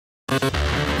It's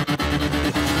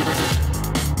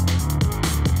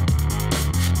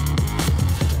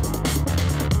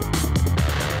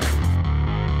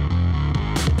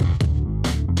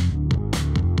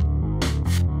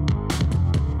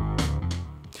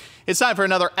time for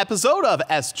another episode of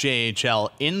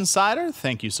SJHL Insider.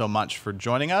 Thank you so much for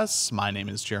joining us. My name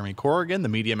is Jeromy Corrigan, the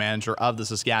media manager of the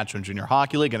Saskatchewan Junior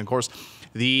Hockey League. And of course,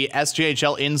 the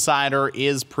SJHL Insider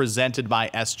is presented by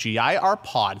SGI, our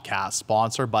podcast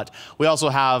sponsor. But we also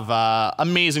have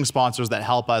amazing sponsors that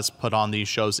help us put on these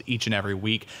shows each and every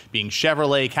week, being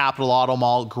Chevrolet, Capital Auto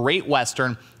Mall, Great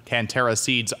Western, Cantera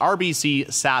Seeds, RBC,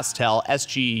 SaskTel,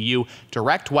 SGEU,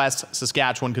 Direct West,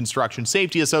 Saskatchewan Construction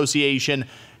Safety Association,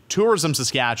 Tourism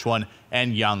Saskatchewan,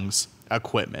 and Young's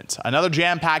Equipment. Another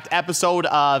jam-packed episode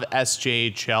of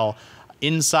SJHL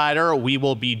Insider. We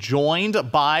will be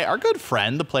joined by our good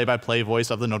friend, the play-by-play voice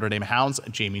of the Notre Dame Hounds,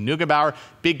 Jamie Neugebauer.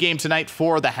 Big game tonight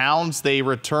for the Hounds. They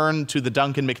return to the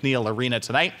Duncan McNeil Arena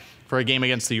tonight for a game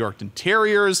against the Yorkton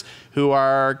Terriers, who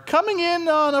are coming in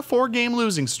on a 4-game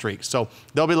losing streak. So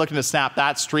they'll be looking to snap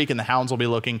that streak, and the Hounds will be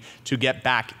looking to get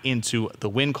back into the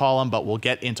win column. But we'll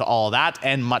get into all of that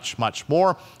and much, much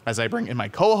more as I bring in my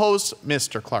co-host,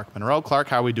 Mr. Clark Munroe. Clark,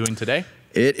 how are we doing today?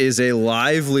 It is a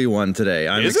lively one today.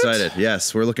 I'm excited.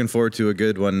 Yes, we're looking forward to a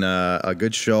good one, a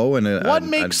good show, and what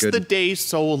makes the day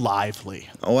so lively?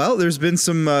 Well, there's been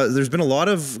a lot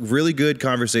of really good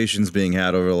conversations being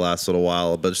had over the last little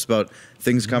while, but just about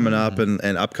things coming up and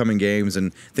upcoming games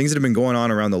and things that have been going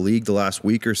on around the league the last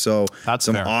week or so. That's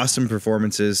some fair. Awesome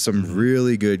performances, some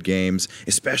really good games,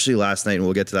 especially last night, and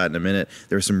we'll get to that in a minute.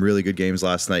 There were some really good games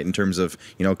last night in terms of,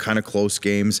 kind of close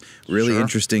games, really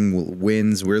interesting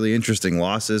wins, really interesting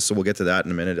losses. So we'll get to that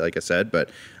in a minute, like I said. But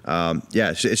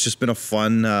yeah, it's just been a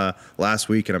fun last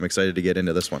week, and I'm excited to get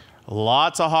into this one.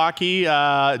 Lots of hockey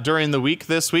during the week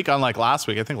this week, unlike last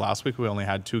week. I think last week we only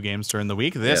had 2 games during the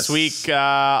week. This week,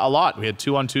 a lot. We had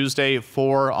 2 on Tuesday,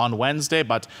 4 on Wednesday,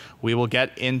 but we will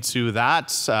get into that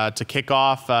to kick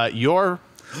off your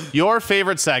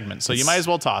favorite segment. So you might as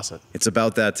well toss it. It's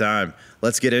about that time.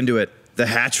 Let's get into it. The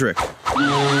hat trick. There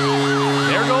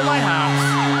go my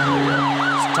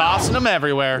Hounds. Just tossing them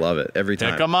everywhere. Love it. Every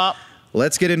time. Pick them up.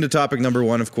 Let's get into topic number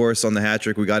 1, of course, on the hat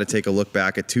trick. We got to take a look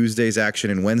back at Tuesday's action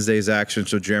and Wednesday's action.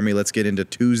 So, Jeromy, let's get into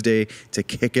Tuesday to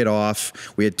kick it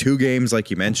off. We had 2 games,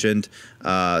 like you mentioned.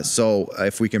 So,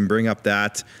 if we can bring up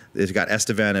that, they've got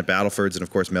Estevan at Battlefords and,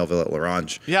 of course, Melville at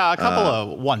Larange. Yeah, a couple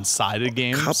of one-sided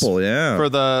games. Yeah.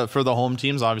 For the home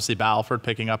teams, obviously Battleford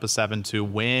picking up a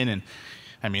 7-2 win, and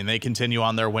I mean, they continue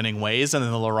on their winning ways. And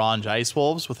then the Larange Ice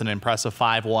Wolves with an impressive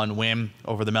 5-1 win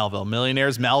over the Melville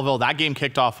Millionaires. Melville, that game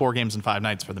kicked off 4 games in 5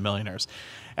 nights for the Millionaires.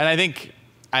 And I think,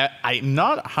 I'm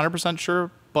not 100%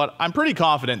 sure, but I'm pretty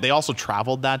confident they also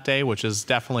traveled that day, which is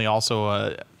definitely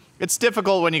also it's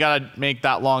difficult when you got to make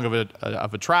that long of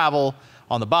a travel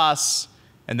on the bus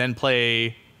and then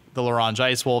play the Larange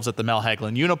Ice Wolves at the Mel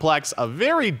Hagelin Uniplex, a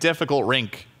very difficult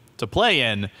rink to play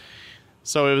in.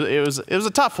 So it was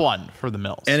a tough one for the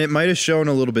Mills. And it might have shown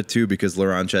a little bit, too, because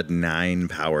Larange had 9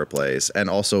 power plays and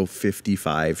also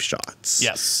 55 shots.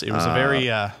 Yes, it was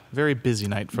a very busy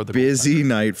night for the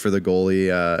night for the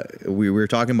goalie. We were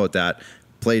talking about that.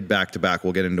 Played back-to-back.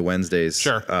 We'll get into Wednesday's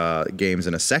games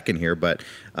in a second here. But,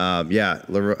 yeah,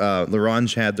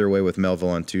 Larange had their way with Melville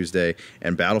on Tuesday,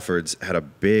 and Battlefords had a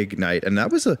big night. And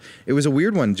it was a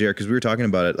weird one, Jared, because we were talking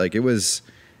about it. Like, it was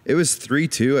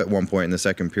 3-2 at one point in the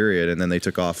second period, and then they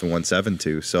took off and won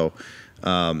 7-2. So,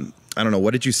 I don't know.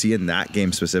 What did you see in that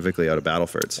game specifically out of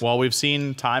Battlefords? Well, we've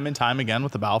seen time and time again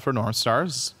with the Battleford North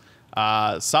Stars.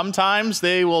 Sometimes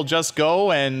they will just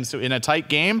go and in a tight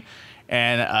game,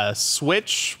 and a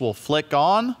switch will flick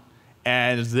on,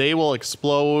 and they will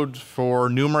explode for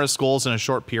numerous goals in a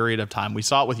short period of time. We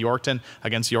saw it with Yorkton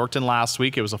against Yorkton last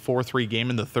week. It was a 4-3 game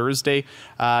in the Thursday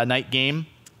night game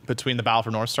between the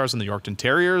Battleford North Stars and the Yorkton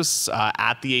Terriers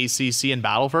at the ACC in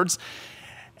Battlefords.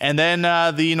 And then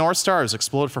the North Stars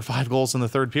exploded for 5 goals in the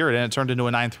third period, and it turned into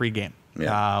a 9-3 game.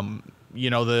 Yeah.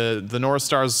 The North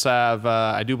Stars have,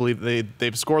 I do believe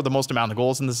they've scored the most amount of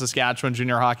goals in the Saskatchewan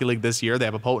Junior Hockey League this year. They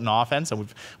have a potent offense,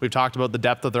 and we've talked about the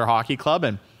depth of their hockey club,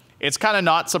 and it's kind of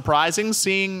not surprising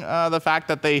seeing the fact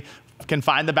that they can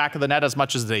find the back of the net as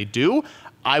much as they do.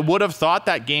 I would have thought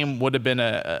that game would have been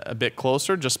a bit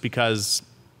closer just because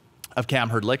of Cam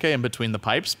Hrdlicka in between the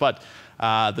pipes, but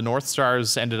the North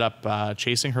Stars ended up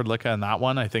chasing Hrdlicka in that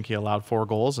one. I think he allowed 4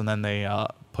 goals, and then they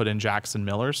put in Jackson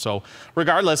Miller. So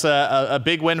regardless, a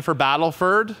big win for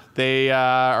Battleford. They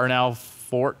are now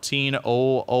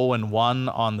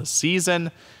 14-0-1 on the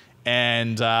season,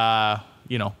 and they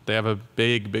have a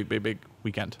big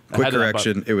weekend. Quick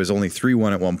correction, it was only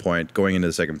 3-1 at one point going into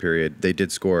the second period. They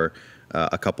did score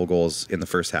a couple goals in the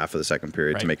first half of the second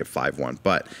period to make it 5-1.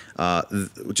 But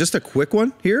just a quick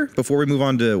one here before we move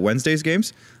on to Wednesday's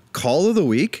games. Call of the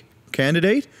week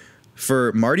candidate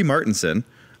for Marty Martinson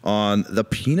on the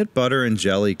peanut butter and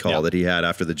jelly call that he had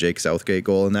after the Jake Southgate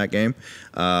goal in that game.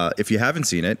 If you haven't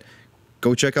seen it,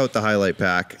 go check out the highlight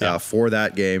pack for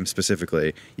that game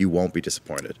specifically. You won't be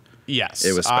disappointed. Yes,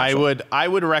 it was special. I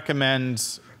would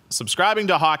recommend subscribing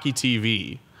to Hockey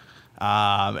TV.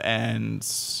 And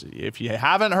if you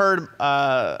haven't heard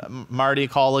Marty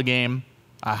call a game,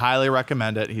 I highly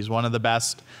recommend it. He's one of the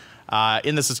best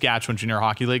in the Saskatchewan Junior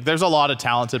Hockey League. There's a lot of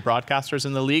talented broadcasters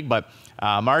in the league, but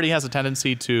Marty has a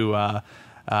tendency to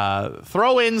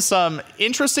throw in some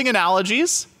interesting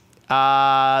analogies,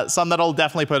 some that'll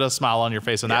definitely put a smile on your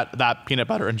face, and that peanut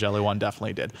butter and jelly one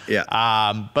definitely did. Yeah.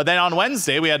 But then on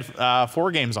Wednesday, we had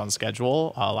 4 games on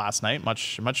schedule last night,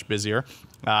 much busier.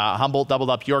 Humboldt doubled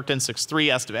up Yorkton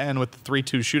 6-3. Estevan with the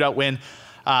 3-2 shootout win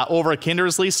over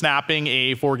Kindersley, snapping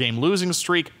a 4-game losing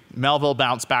streak. Melville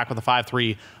bounced back with a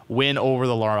 5-3 win over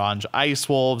the L'Orange Ice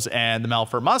Wolves, and the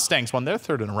Melfort Mustangs won their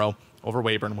 3rd in a row over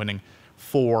Weyburn, winning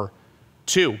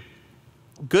 4-2.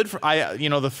 Good for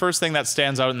the first thing that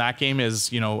stands out in that game is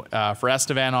for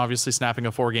Estevan, obviously snapping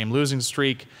a 4-game losing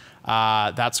streak.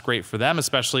 That's great for them,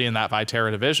 especially in that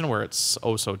Viterra division where it's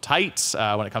so tight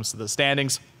when it comes to the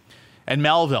standings. And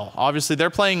Melville, obviously, they're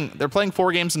playing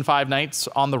 4 games in 5 nights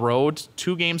on the road,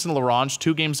 2 games in L'Orange,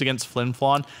 2 games against Flin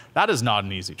Flon. That is not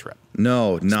an easy trip.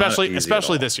 No, not easy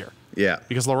especially this year. Yeah,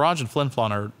 because L'Orange and Flin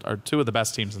Flon are 2 of the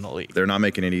best teams in the league. They're not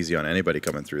making it easy on anybody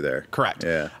coming through there. Correct.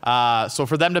 Yeah. So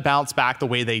for them to bounce back the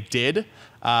way they did,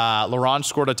 L'Orange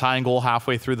scored a tying goal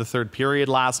halfway through the 3rd period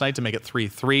last night to make it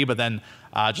 3-3, but then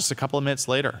just a couple of minutes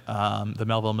later, the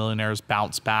Melville Millionaires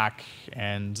bounce back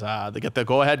and they get the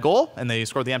go-ahead goal, and they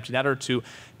score the empty netter to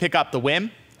pick up the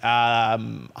win.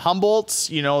 Humboldt,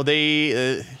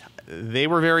 they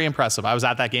were very impressive. I was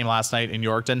at that game last night in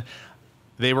Yorkton.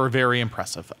 They were very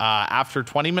impressive. After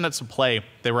 20 minutes of play,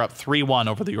 they were up 3-1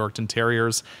 over the Yorkton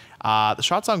Terriers. The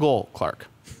shots on goal, Clark.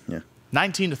 Yeah.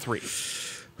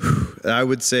 19-3. I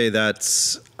would say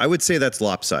that's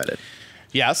lopsided.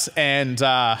 Yes, and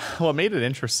what made it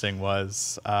interesting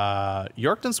was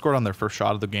Yorkton scored on their first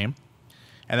shot of the game,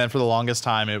 and then for the longest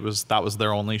time that was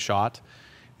their only shot,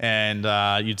 and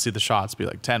you'd see the shots be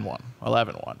like 10-1,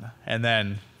 11-1, and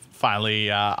then finally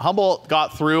Humboldt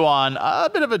got through on a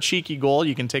bit of a cheeky goal.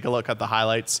 You can take a look at the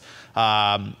highlights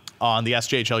on the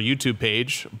SJHL YouTube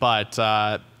page, but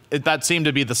that seemed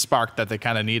to be the spark that they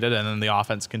kind of needed, and then the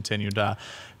offense continued to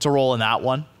roll in that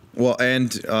one. Well,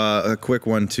 and a quick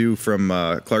one, too, from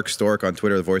Clark Stork on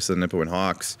Twitter, the voice of the Nipawin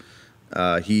Hawks.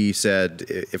 He said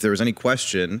if there was any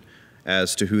question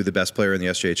as to who the best player in the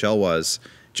SJHL was,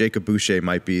 Jacob Boucher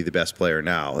might be the best player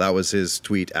now. That was his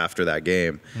tweet after that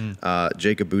game.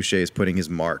 Jacob Boucher is putting his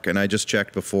mark. And I just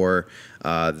checked before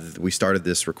we started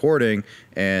this recording,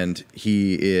 and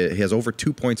he has over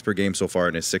 2 points per game so far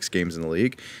in his 6 games in the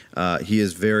league. He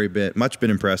has much been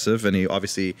impressive, and he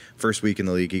obviously, first week in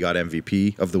the league, he got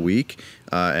MVP of the week,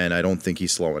 and I don't think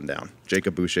he's slowing down.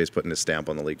 Jacob Boucher is putting his stamp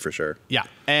on the league for sure. Yeah,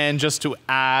 and just to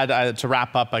add, to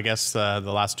wrap up, I guess, the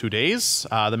last 2 days,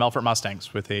 the Melfort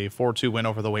Mustangs with a 4-2 win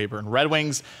over the Weyburn Red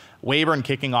Wings. Weyburn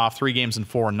kicking off 3 games in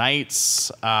 4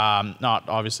 nights. Not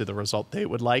obviously the result they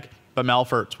would like, but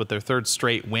Melfort with their 3rd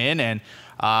straight win, and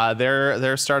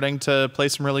they're starting to play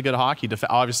some really good hockey.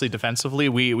 Obviously, defensively,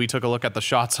 we took a look at the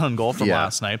shots on goal from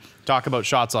last night. Talk about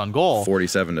shots on goal.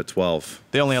 47-12.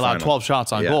 They only allowed 12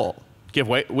 shots on goal. Give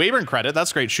Weyburn credit.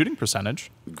 That's great shooting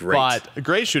percentage. But a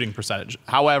great shooting percentage.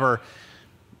 However,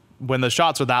 when the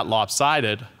shots are that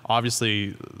lopsided,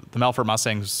 obviously the Melfort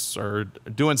Mustangs are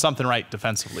doing something right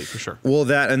defensively for sure. Well,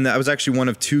 that was actually one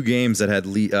of 2 games that had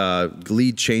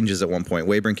lead changes at one point.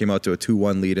 Weyburn came out to a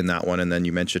 2-1 lead in that one, and then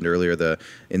you mentioned earlier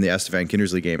in the Estevan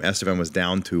Kindersley game, Estevan was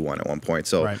down 2-1 at one point.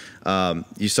 So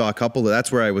you saw a couple of,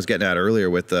 that's where I was getting at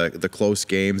earlier with the close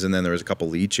games, and then there was a couple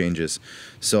lead changes.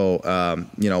 So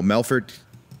Melfort,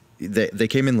 they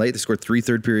came in late. They scored 3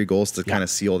 third-period goals to kind of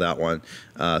seal that one.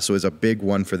 So it was a big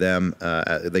one for them.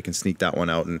 They can sneak that one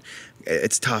out. And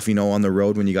it's tough, on the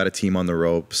road when you got a team on the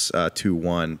ropes,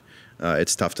 2-1.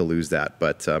 It's tough to lose that.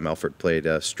 But Melfort played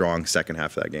a strong second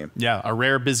half of that game. Yeah, a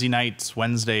rare busy night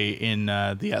Wednesday in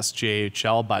the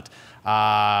SJHL. But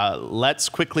let's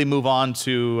quickly move on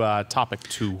to topic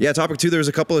 2. Yeah, topic 2. There was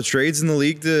a couple of trades in the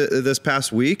league this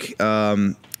past week.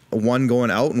 one going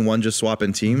out and one just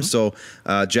swapping teams. So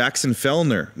Jackson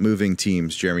Fellner moving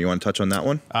teams. Jeromy, you want to touch on that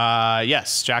one?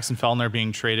 Yes, Jackson Fellner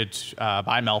being traded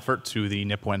by Melfort to the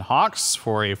Nipawin Hawks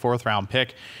for a 4th-round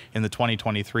pick in the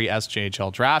 2023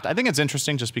 SJHL draft. I think it's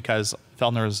interesting just because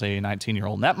Fellner is a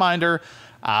 19-year-old netminder.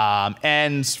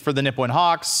 And for the Nipawin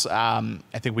Hawks, I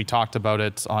think we talked about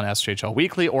it on SJHL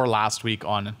Weekly or last week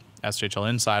on SJHL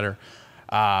Insider.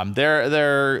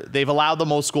 They've allowed the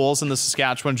most goals in the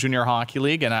Saskatchewan Junior Hockey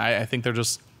League, and I think they're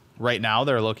just right now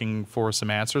they're looking for some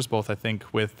answers, both I think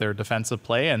with their defensive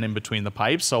play and in between the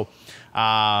pipes. So,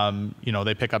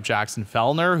 they pick up Jackson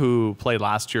Fellner, who played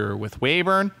last year with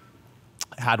Weyburn.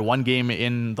 Had one game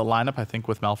in the lineup, I think,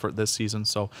 with Melfort this season.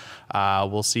 So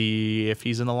we'll see if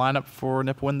he's in the lineup for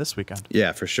Nipawin this weekend.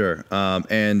 Yeah, for sure.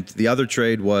 And the other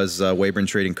trade was Weyburn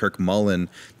trading Kirk Mullen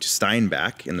to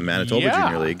Steinbach in the Manitoba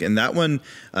Junior League. And that one,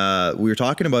 we were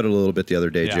talking about it a little bit the other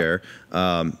day, Jer.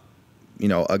 A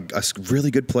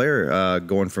really good player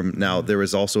going from now. There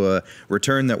was also a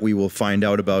return that we will find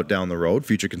out about down the road,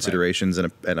 future considerations and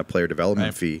a player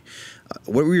development fee.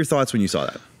 What were your thoughts when you saw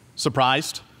that?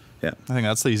 Surprised. Yeah, I think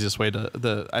that's the easiest way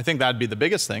to. I think that'd be the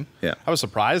biggest thing. Yeah, I was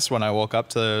surprised when I woke up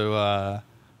to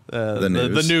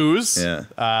the news. Yeah,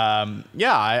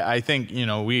 I think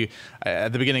we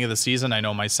at the beginning of the season. I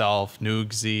know myself,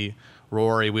 Nugsy,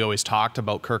 Rory. We always talked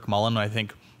about Kirk Mullen. I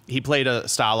think he played a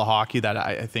style of hockey that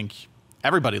I think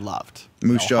everybody loved.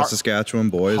 Moose Jaw, Saskatchewan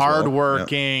boys,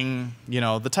 hardworking.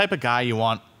 Yeah. The type of guy you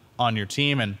want on your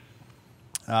team and.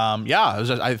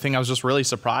 I think I was just really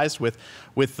surprised with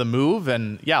the move.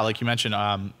 And like you mentioned,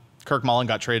 Kirk Mullen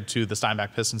got traded to the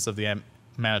Steinbach Pistons of the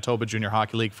Manitoba Junior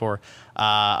Hockey League for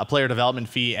a player development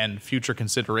fee and future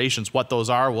considerations. What those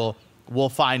are, we'll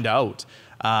find out.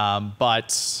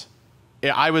 But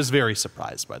I was very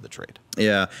surprised by the trade.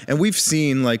 Yeah, and we've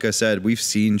seen, like I said,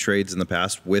 trades in the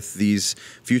past with these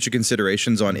future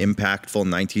considerations on impactful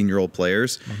 19-year-old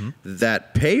players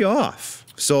that pay off.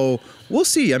 So we'll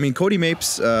see. I mean, Cody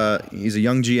Mapes, he's a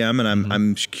young GM, and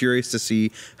I'm curious to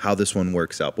see how this one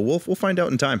works out. But we'll find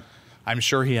out in time. I'm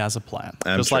sure he has a plan,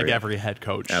 like every head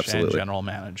coach and general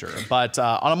manager. But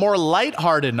on a more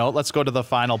lighthearted note, let's go to the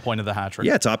final point of the hat trick.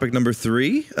 Yeah, topic number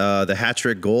 3, the hat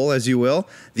trick goal, as you will.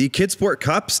 The KidSport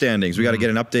Cup standings. We got to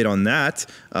get an update on that.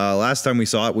 Last time we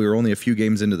saw it, we were only a few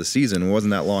games into the season. It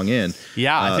wasn't that long in.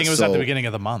 Yeah, I think it was at the beginning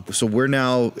of the month. So we're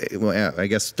now, I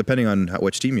guess, depending on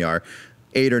which team you are,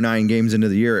 8 or 9 games into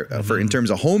the year in terms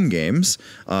of home games.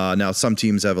 Now, some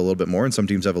teams have a little bit more and some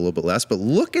teams have a little bit less. But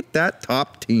look at that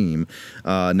top team.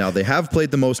 Now, they have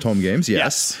played the most home games,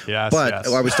 yes. But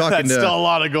I was talking That's still a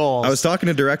lot of goals. I was talking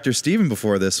to Director Steven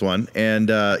before this one. And,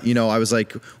 I was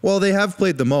like, well, they have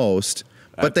played the most.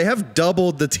 But they have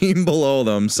doubled the team below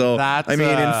them. So,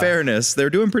 in fairness, they're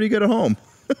doing pretty good at home.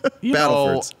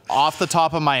 Off the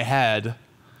top of my head,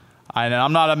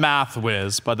 I'm not a math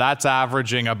whiz, but that's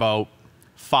averaging about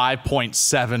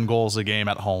 5.7 goals a game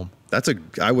at home.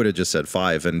 I would have just said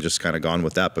 5 and just kind of gone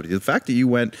with that. But the fact that you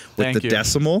went with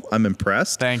decimal, I'm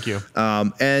impressed. Thank you.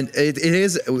 And it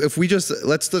is, if we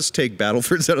let's just take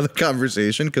Battlefords out of the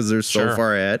conversation because they're so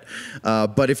far ahead.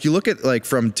 But if you look at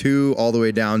from 2 all the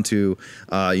way down to,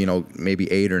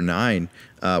 maybe 8 or 9,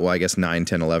 I guess 9,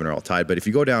 10, 11 are all tied. But if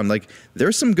you go down,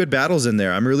 there's some good battles in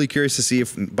there. I'm really curious to see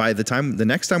if by the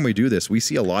next time we do this, we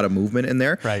see a lot of movement in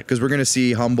there. Right. Because we're going to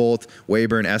see Humboldt,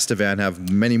 Weyburn, Estevan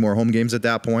have many more home games at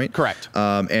that point. Correct.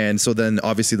 And so then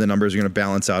obviously the numbers are going to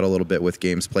balance out a little bit with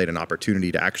games played and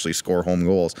opportunity to actually score home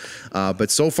goals. But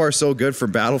so far so good for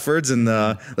Battlefords, and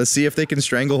let's see if they can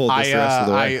stranglehold this the rest of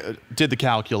the way. I did the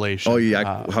calculation. Oh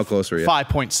yeah, how close were you?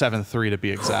 5.73 to be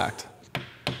exact.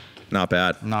 Not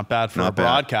bad. Not bad for a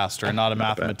broadcaster and not a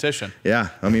mathematician. Yeah,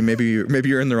 maybe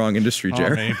you're in the wrong industry,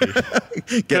 Jared. Maybe.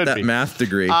 Get that math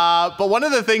degree. But one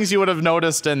of the things you would have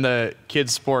noticed in the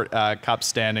KidSport Cup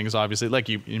standings, obviously, like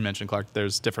you mentioned, Clark,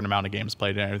 there's different amount of games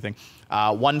played and everything.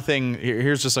 One thing,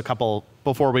 here's just a couple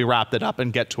before we wrap it up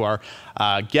and get to our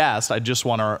guest. I just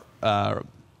want to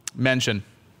mention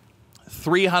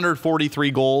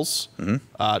 343 goals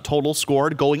total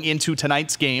scored going into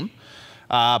tonight's game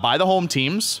by the home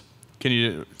teams. Do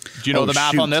you know the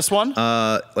math on this one?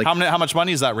 How much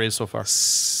money has that raised so far?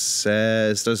 Does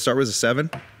it start with a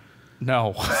 7?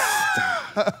 No.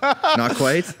 Not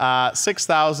quite?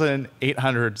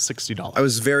 $6,860. I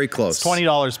was very close. It's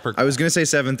 $20 per. I was going to say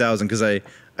 7,000 because I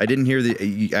didn't hear the.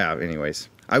 Anyways,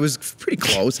 I was pretty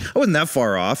close. I wasn't that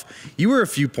far off. You were a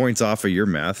few points off of your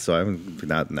math, so I'm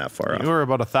not that far off. You were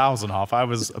about 1,000 off. I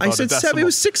said 7. It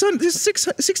was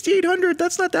 6,800.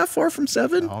 That's not that far from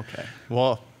 7. Okay.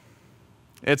 Well.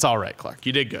 It's all right, Clark.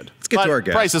 You did good. Let's get to our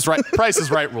guest. Price is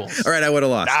right rules. All right, I would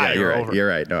have lost. Yeah, you're right. over. You're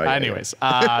right. No, anyways,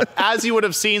 as you would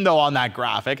have seen, though, on that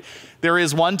graphic, there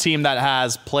is one team that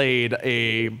has played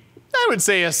I would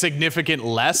say a significant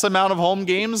less amount of home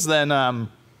games than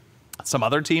some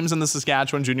other teams in the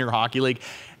Saskatchewan Junior Hockey League,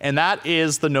 and that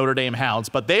is the Notre Dame Hounds.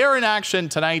 But they are in action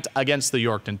tonight against the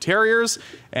Yorkton Terriers.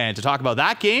 And to talk about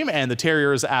that game and the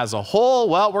Terriers as a whole,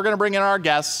 well, we're going to bring in our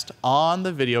guest on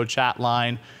the video chat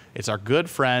line. It's our good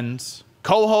friend,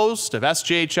 co-host of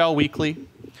SJHL Weekly,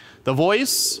 the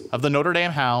voice of the Notre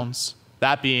Dame Hounds,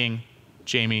 that being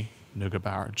Jeromy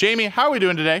Neugebauer. Jeromy, how are we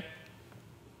doing today?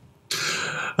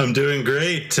 I'm doing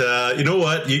great. You know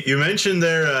what? You mentioned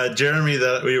there, Jeromy,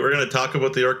 that we were going to talk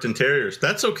about the Yorkton Terriers.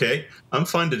 That's okay. I'm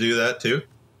fine to do that too.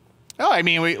 Oh, I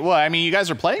mean, you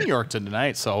guys are playing Yorkton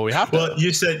tonight, so we have to. Well,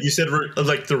 you said we're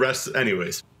like the rest,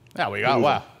 anyways. Yeah, we got.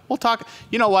 Wow. We'll talk.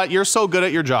 You know what? You're so good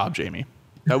at your job, Jeromy.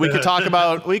 We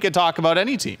could talk about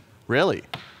any team, really.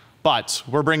 But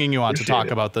we're bringing you on to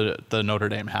talk about the Notre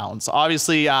Dame Hounds.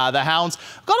 Obviously, the Hounds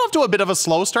got off to a bit of a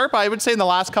slow start, but I would say in the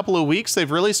last couple of weeks,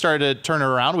 they've really started to turn it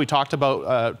around. We talked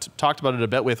about it a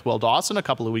bit with Will Dawson a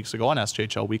couple of weeks ago on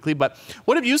SJHL Weekly. But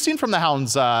what have you seen from the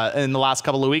Hounds in the last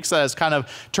couple of weeks that has kind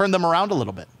of turned them around a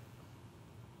little bit?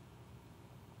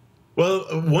 Well,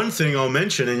 one thing I'll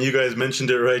mention, and you guys mentioned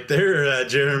it right there,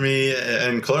 Jeromy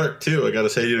and Clark too, I got to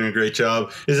say you're doing a great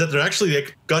job, is that they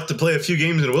got to play a few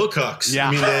games in Wilcox. Yeah.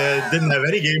 I mean, they didn't have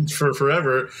any games for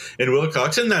forever in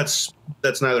Wilcox, and that's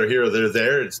neither here or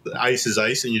there. It's the ice is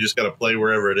ice, and you just got to play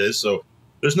wherever it is. So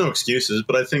there's no excuses,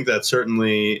 but I think that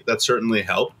certainly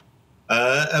helped.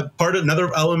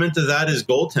 Another element of that is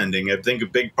goaltending. I think a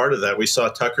big part of that, we saw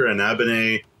Tucker and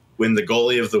Abinay win the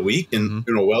goalie of the week, and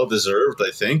well deserved, I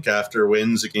think, after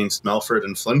wins against Melfort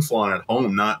and Flin Flon at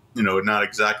home. Not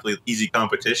exactly easy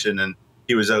competition, and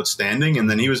he was outstanding. And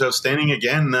then he was outstanding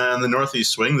again in the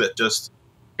Northeast Swing that just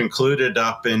concluded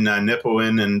up in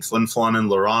Nipawin and Flin Flon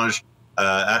and Larange.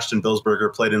 Ashton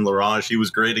Billsberger played in Larange. He was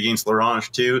great against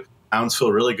Larange too. Hounds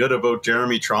feel really good about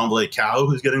Jeromy Tremblay-Cow,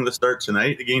 who's getting the start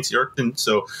tonight against Yorkton.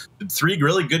 So 3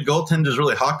 really good goaltenders,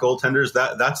 really hot goaltenders.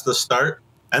 That's the start.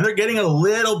 And they're getting a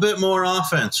little bit more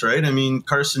offense, right? I mean,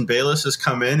 Carson Bayless has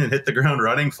come in and hit the ground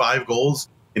running, 5 goals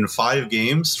in 5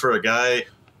 games for a guy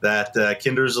that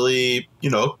Kindersley,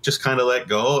 just kind of let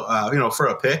go, for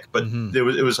a pick. But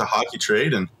it was a hockey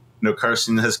trade. And,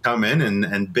 Carson has come in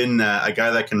and been a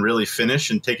guy that can really finish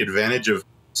and take advantage of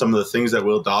some of the things that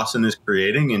Will Dawson is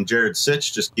creating. And Jared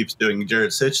Sitch just keeps doing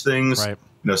Jared Sitch things. Right.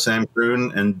 Sam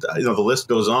Kroon, and the list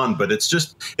goes on, but it's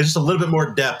just a little bit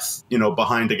more depth,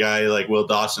 behind a guy like Will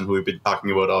Dawson, who we've been talking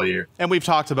about all year. And we've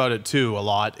talked about it too a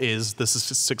lot, is the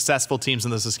successful teams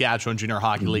in the Saskatchewan Junior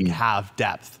Hockey League have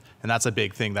depth. And that's a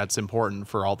big thing that's important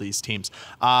for all these teams.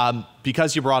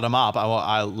 Because you brought him up,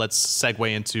 let's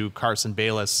segue into Carson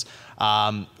Bayless.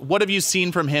 What have you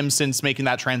seen from him since making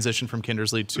that transition from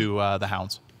Kindersley to the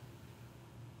Hounds?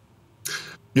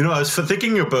 I was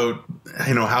thinking about,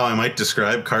 how I might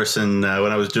describe Carson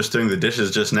when I was just doing the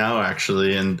dishes just now,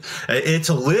 actually. And it's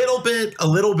a little bit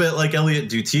like Elliot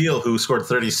Dutiel, who scored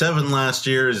 37 last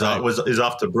year, is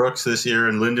off to Brooks this year,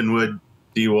 and Lindenwood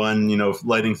D1,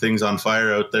 lighting things on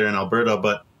fire out there in Alberta.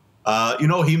 But,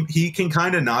 he can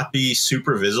kind of not be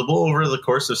super visible over the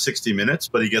course of 60 minutes,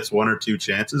 but he gets 1 or 2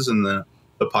 chances and the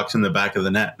puck's in the back of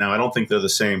the net. Now, I don't think they're the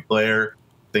same player.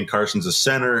 I think Carson's a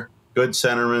center. Good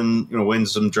centerman,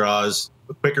 wins some draws,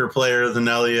 a quicker player than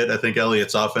Elliot. I think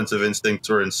Elliot's offensive instincts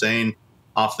were insane,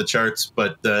 off the charts,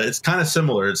 but it's kind of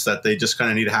similar. It's that they just kind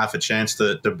of need half a chance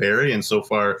to bury. And so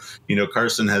far,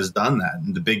 Carson has done that.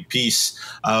 And the big piece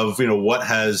of, what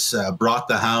has brought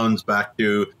the Hounds back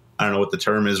to, I don't know what the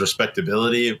term is,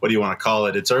 respectability. What do you want to call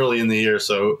it? It's early in the year,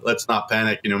 so let's not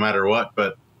panic, no matter what.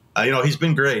 But, he's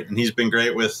been great, and he's been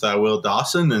great with Will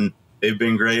Dawson, and they've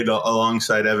been great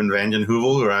alongside Evan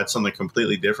Vandenheuvel, who had something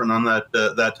completely different on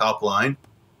that top line.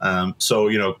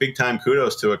 So, big time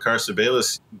kudos to a Carson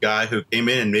Bayless guy who came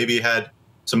in and maybe had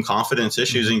some confidence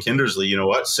issues in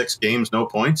Kindersley. 6 games, no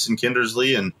points in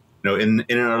Kindersley, and, in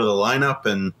and out of the lineup,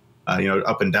 and,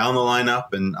 up and down the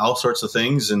lineup, and all sorts of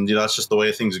things. And, that's just the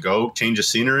way things go. Change of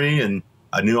scenery and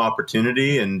a new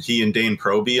opportunity. And he and Dane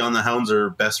Proby on the Hounds are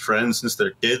best friends since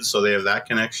they're kids, so they have that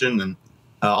connection. And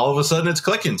all of a sudden it's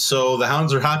clicking. So the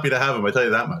Hounds are happy to have him, I tell you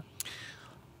that much.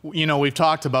 We've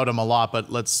talked about him a lot,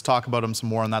 but let's talk about him some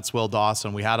more, and that's Will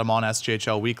Dawson. We had him on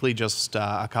SJHL Weekly just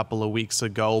a couple of weeks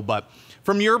ago. But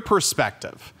from your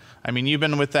perspective, I mean, you've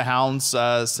been with the Hounds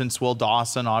since Will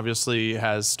Dawson obviously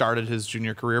has started his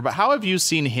junior career, but how have you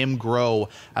seen him grow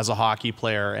as a hockey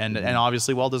player and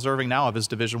obviously well-deserving now of his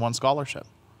Division I scholarship?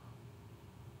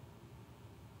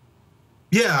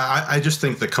 Yeah, I just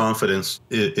think the confidence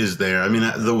is there. I mean,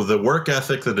 the work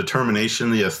ethic, the determination,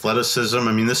 the athleticism.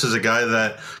 I mean, this is a guy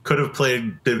that could have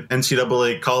played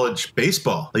NCAA college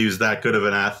baseball. He was that good of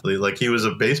an athlete. Like, he was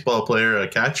a baseball player, a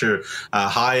catcher,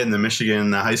 high in the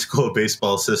Michigan high school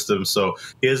baseball system. So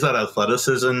he has that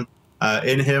athleticism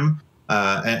in him.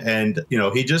 And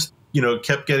he just,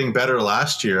 kept getting better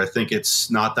last year. I think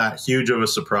it's not that huge of a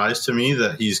surprise to me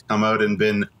that he's come out and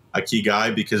been a key guy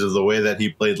because of the way that he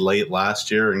played late last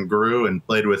year and grew and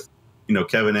played with,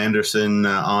 Kevin Anderson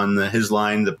on his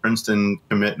line, the Princeton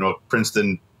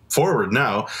Princeton forward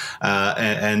now,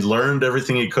 and learned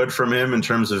everything he could from him in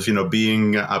terms of,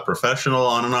 being a professional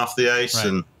on and off the ice,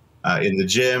 right, and in the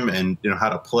gym, and, how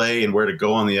to play and where to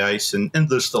go on the ice. And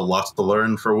there's still lots to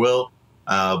learn for Will.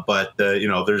 But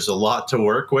there's a lot to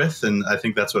work with. And I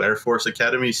think that's what Air Force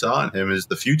Academy saw in him, is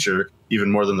the future,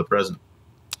 even more than the present.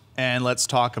 And let's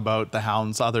talk about the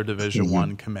Hounds' other Division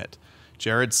I commit,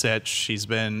 Jared Sitch. He's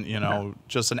been,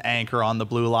 just an anchor on the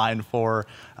blue line for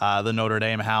the Notre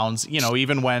Dame Hounds.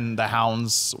 Even when the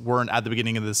Hounds weren't at the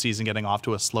beginning of the season getting off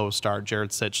to a slow start,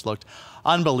 Jared Sitch looked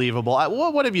unbelievable.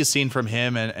 What have you seen from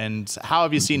him, and how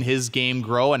have you seen his game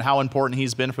grow, and how important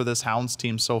he's been for this Hounds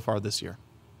team so far this year?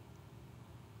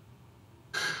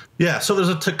 Yeah, so there's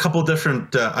a couple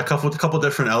different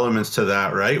elements to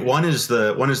that, right? One is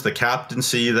the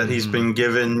captaincy that he's been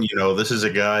given. This is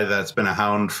a guy that's been a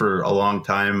Hound for a long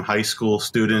time, high school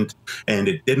student, and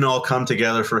it didn't all come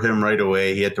together for him right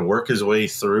away. He had to work his way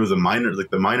through the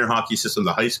minor hockey system,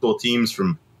 the high school teams,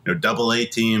 from AA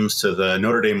teams to the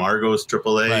Notre Dame Argos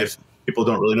AAA. Right. If people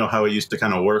don't really know how he used to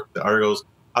kind of work the Argos,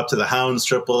 up to the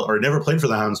Hounds or never played for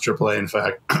the Hounds AAA. In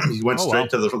fact, he went straight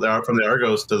to from the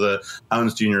Argos to the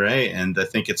Hounds Junior A, and I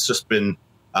think it's just been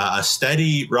a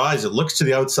steady rise. It looks to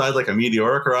the outside like a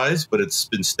meteoric rise, but it's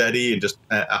been steady and just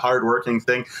a hard-working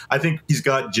thing. I think he's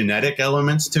got genetic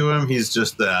elements to him. He's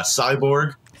just a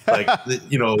cyborg. Like,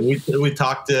 we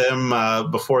talked to him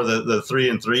before the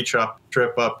 3-and-3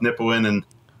 trip up Nipawin and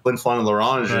Flin Flon and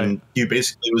Larange, right, and he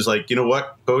basically was like, you know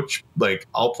what, coach, like,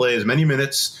 I'll play as many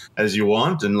minutes as you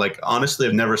want. And, like, honestly,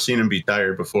 I've never seen him be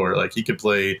tired before. Like, he could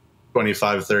play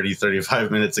 25, 30,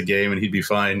 35 minutes a game and he'd be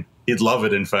fine. He'd love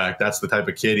it. In fact, that's the type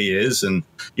of kid he is. And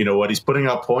you know what, he's putting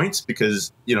up points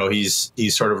because,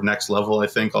 he's sort of next level, I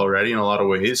think, already in a lot of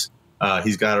ways.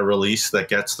 He's got a release that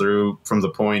gets through from the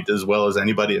point as well as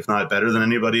anybody, if not better than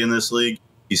anybody in this league.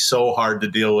 He's so hard to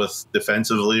deal with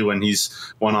defensively when he's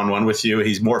one-on-one with you.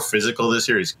 He's more physical this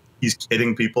year. He's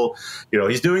hitting people.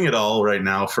 He's doing it all right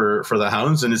now for the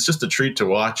Hounds, and it's just a treat to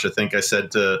watch. I think I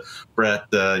said to Brett,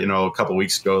 a couple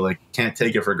weeks ago, like, can't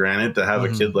take it for granted to have a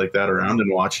kid like that around and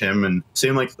watch him. And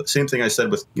same thing I said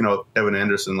with Kevin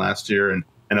Anderson last year and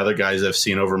other guys I've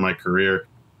seen over my career.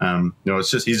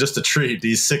 He's just a treat.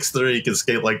 He's 6'3", he can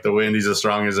skate like the wind. He's as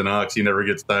strong as an ox. He never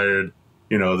gets tired.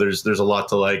 There's a lot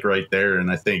to like right there.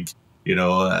 And I think,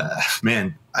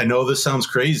 man, I know this sounds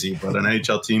crazy, but an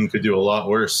NHL team could do a lot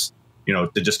worse, to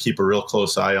just keep a real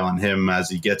close eye on him as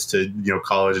he gets to,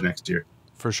 college next year.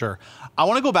 For sure. I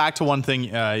want to go back to one thing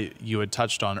you had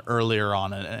touched on earlier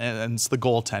on, and it's the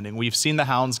goaltending. We've seen the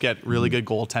Hounds get really good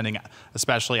goaltending,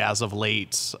 especially as of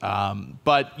late.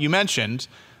 But you mentioned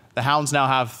the Hounds now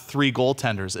have 3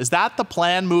 goaltenders. Is that the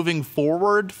plan moving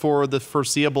forward for the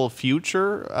foreseeable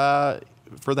future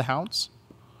for the Hounds?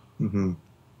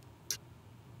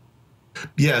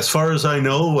 Yeah, as far as I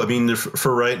know, I mean,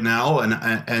 for right now,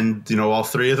 and all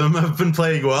 3 of them have been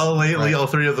playing well lately. Right. All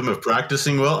 3 of them have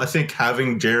practicing well. I think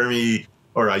having Johan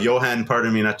Tremblay-Cow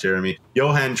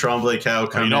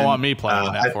come in. You don't want me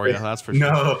playing that for you, that's for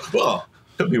sure. No, well,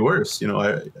 could be worse. I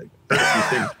heard a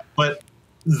few things, but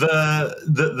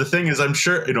the thing is, I'm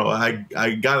sure,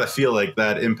 I gotta feel like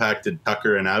that impacted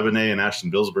Tucker and Abonnet and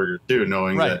Ashton Bilsberger too,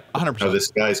 knowing that 100%. This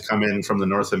guy's come in from the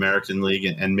North American League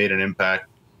and made an impact.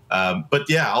 But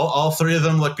yeah, all 3 of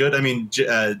them look good. I mean,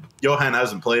 Johan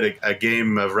hasn't played a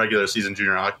game of regular season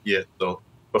junior hockey yet, so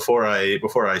before I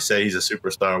say he's a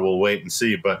superstar, we'll wait and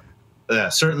see. But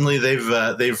certainly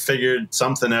they've figured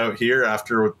something out here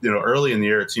after early in the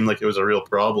year it seemed like it was a real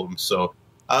problem. So.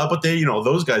 But they,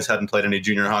 those guys hadn't played any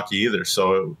junior hockey either.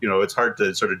 So, it's hard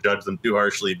to sort of judge them too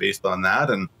harshly based on that.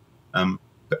 And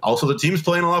also the team's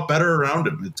playing a lot better around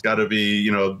him. It's got to be,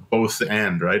 both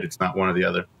and, right? It's not one or the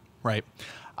other. Right.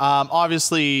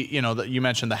 Obviously, you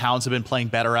mentioned the Hounds have been playing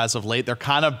better as of late. They're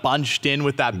kind of bunched in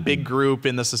with that big group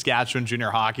in the Saskatchewan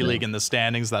Junior Hockey League in the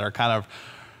standings that are kind of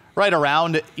right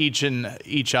around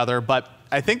each other. But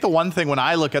I think the one thing when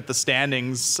I look at the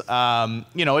standings,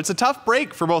 it's a tough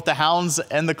break for both the Hounds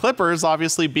and the Clippers,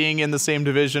 obviously being in the same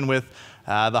division with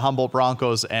the Humboldt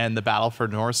Broncos and the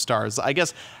Battleford North Stars. I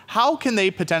guess, how can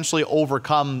they potentially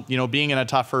overcome, being in a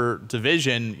tougher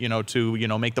division,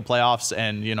 to, make the playoffs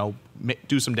and,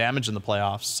 do some damage in the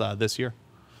playoffs this year?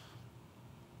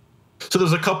 So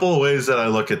there's a couple of ways that I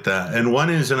look at that. And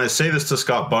one is, and I say this to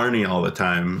Scott Barney all the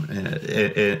time,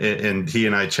 and he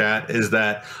and I chat, is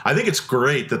that I think it's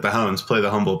great that the Hounds play the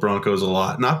Humboldt Broncos a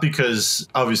lot. Not because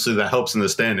obviously that helps in the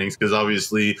standings, because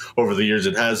obviously over the years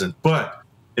it hasn't, but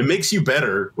it makes you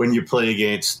better when you play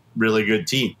against really good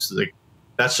teams. Like,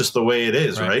 that's just the way it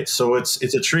is, right? So it's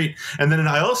a treat. And then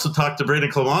I also talked to Braden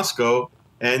Klamosko.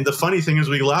 And the funny thing is,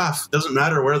 we laugh. It doesn't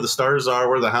matter where the Stars are,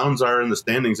 where the Hounds are in the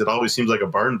standings. It always seems like a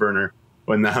barn burner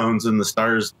when the Hounds and the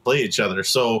Stars play each other.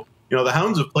 So, the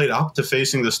Hounds have played up to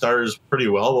facing the Stars pretty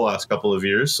well the last couple of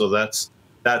years. So that's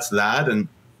that. And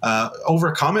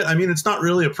overcome it. I mean, it's not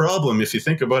really a problem if you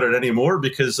think about it anymore,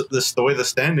 because the way the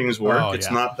standings work,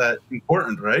 it's not that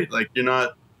important, right? Like,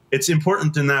 it's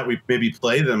important in that we maybe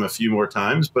play them a few more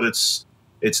times, but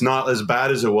it's not as bad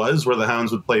as it was where the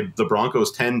Hounds would play the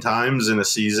Broncos 10 times in a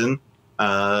season.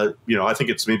 I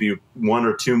think it's maybe 1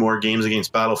 or 2 more games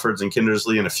against Battlefords and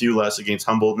Kindersley and a few less against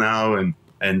Humboldt now. And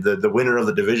the winner of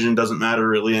the division doesn't matter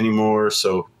really anymore.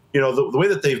 So, the way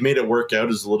that they've made it work out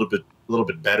is a little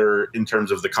bit better in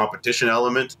terms of the competition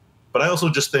element. But I also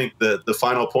just think that the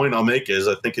final point I'll make is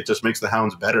I think it just makes the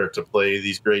Hounds better to play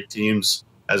these great teams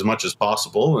as much as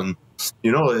possible. And,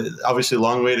 obviously a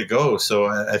long way to go. So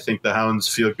I think the Hounds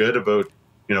feel good about,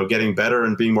 getting better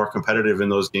and being more competitive in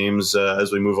those games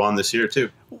as we move on this year too.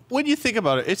 When you think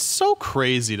about it, it's so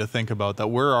crazy to think about that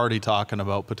we're already talking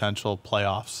about potential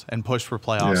playoffs and push for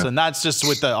playoffs. Yeah. And that's just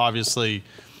with the, obviously,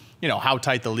 how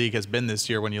tight the league has been this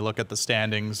year when you look at the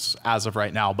standings as of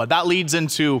right now. But that leads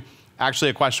into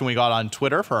actually a question we got on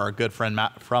Twitter from our good friend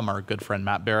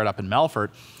Matt Barrett up in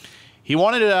Melfort. He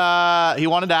wanted to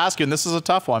ask you, and this is a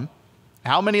tough one,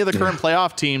 how many of the current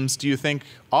playoff teams do you think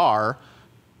are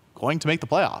going to make the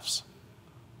playoffs?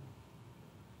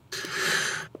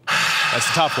 That's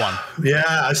a tough one. Yeah,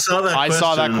 I saw that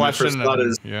question. My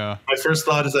first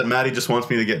thought is that Matty just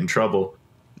wants me to get in trouble.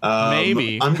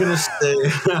 Maybe. I'm going to say,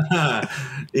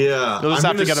 yeah. You'll just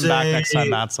have to get him back next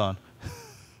time Matt's on.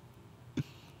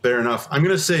 Fair enough. I'm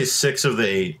going to say 6 of the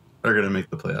 8 are going to make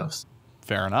the playoffs.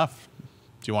 Fair enough.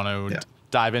 Do you want to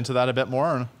dive into that a bit more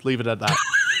or leave it at that?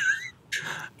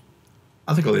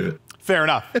 I think I'll leave it. Fair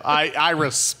enough. I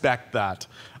respect that.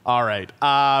 All right.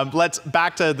 Let's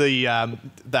back to the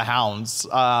Hounds.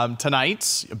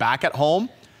 Tonight, back at home,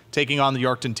 taking on the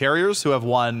Yorkton Terriers, who have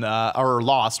won, or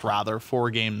lost rather,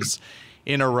 4 games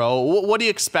in a row. What do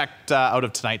you expect out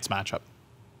of tonight's matchup?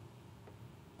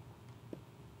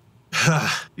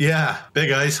 Yeah,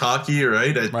 big ice hockey,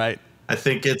 right? Right. I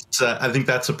think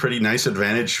that's a pretty nice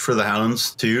advantage for the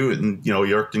Hounds too, and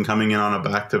Yorkton coming in on a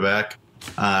back-to-back.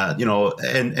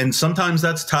 And sometimes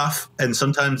that's tough, and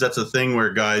sometimes that's a thing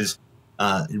where guys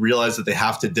realize that they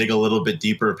have to dig a little bit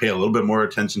deeper, pay a little bit more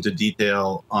attention to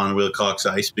detail on Wilcox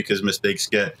ice, because mistakes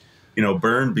get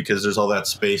burned, because there's all that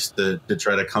space to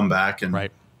try to come back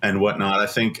and whatnot. I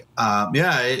think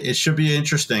it should be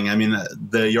interesting. I mean,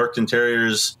 the Yorkton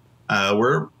Terriers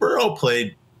were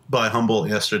outplayed by Humboldt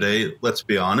yesterday, let's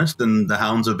be honest, and the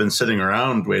Hounds have been sitting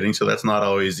around waiting, so that's not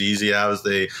always easy, as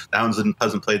the Hounds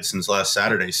hasn't played since last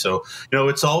Saturday. So,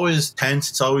 it's always tense,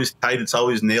 it's always tight, it's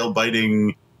always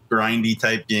nail-biting, grindy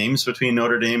type games between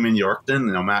Notre Dame and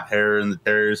Yorkton. Matt Hare and the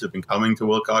Terriers have been coming to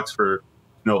Wilcox for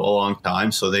a long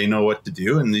time, so they know what to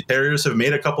do. And the Terriers have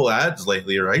made a couple ads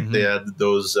lately, right? Mm-hmm. They had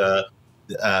those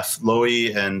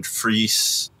Lowy and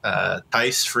Fries,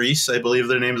 Tice Fries, I believe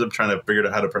their names. I'm trying to figure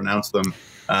out how to pronounce them.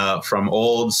 From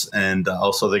Olds, and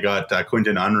also they got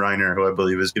Quinton Unreiner, who I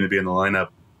believe is going to be in the lineup,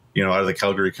 out of the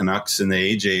Calgary Canucks in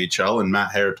the SJHL. And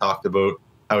Matt Hare talked about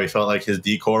how he felt like his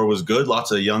D-core was good,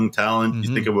 lots of young talent. Mm-hmm.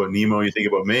 You think about Nemo, you think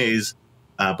about Mays,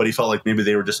 but he felt like maybe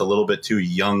they were just a little bit too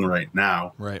young right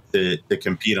now to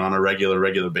compete on a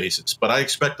regular basis. But I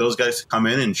expect those guys to come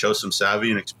in and show some savvy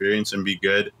and experience and be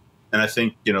good. And I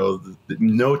think,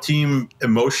 no team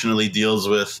emotionally deals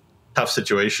with tough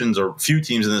situations, or few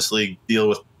teams in this league deal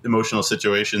with emotional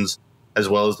situations as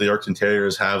well as the Yorkton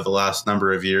Terriers have the last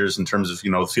number of years, in terms of,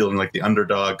 feeling like the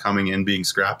underdog, coming in, being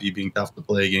scrappy, being tough to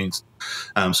play against.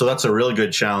 So that's a really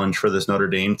good challenge for this Notre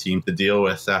Dame team to deal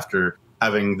with after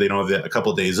having, a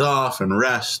couple of days off and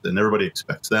rest, and everybody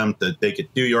expects them to take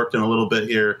it to Yorkton a little bit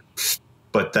here.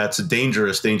 But that's a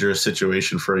dangerous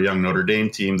situation for a young Notre Dame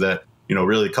team that,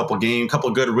 really couple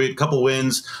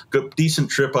wins, good, decent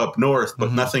trip up north,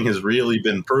 but nothing has really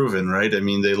been proven, right? I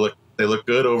mean, they look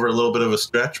good over a little bit of a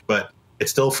stretch, but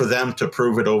it's still for them to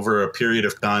prove it over a period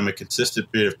of time, a consistent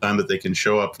period of time, that they can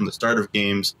show up from the start of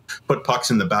games, put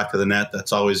pucks in the back of the net.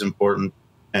 That's always important.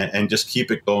 And just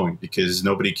keep it going, because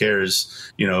nobody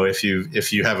cares, if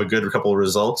you have a good couple of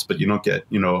results, but you don't get,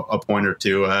 a point or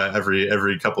two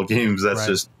every couple of games. That's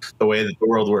just the way that the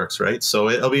world works, right? So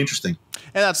it'll be interesting.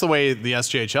 And that's the way the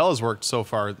SJHL has worked so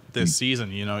far this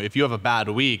season. If you have a bad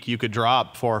week, you could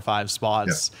drop 4 or 5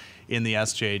 spots in the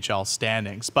SJHL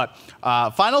standings. But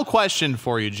final question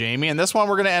for you, Jamie, and this one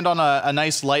we're going to end on a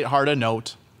nice lighthearted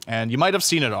note. And you might have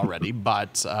seen it already,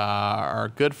 but our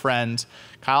good friend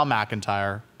Kyle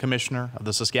McIntyre, commissioner of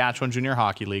the Saskatchewan Junior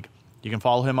Hockey League. You can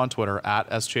follow him on Twitter at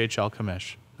SJHL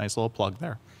Commish. Nice little plug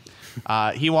there.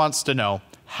 He wants to know,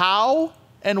 how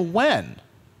and when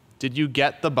did you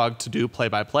get the bug to do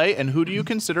play-by-play, and who do you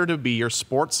consider to be your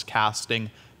sportscasting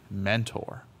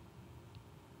mentor?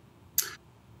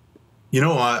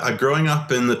 Growing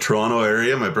up in the Toronto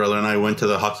area, my brother and I went to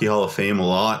the Hockey Hall of Fame a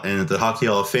lot. And at the Hockey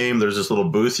Hall of Fame, there's this little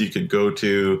booth you could go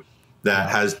to that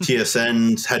had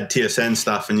TSN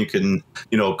stuff, and you can,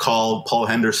 call Paul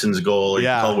Henderson's goal, or you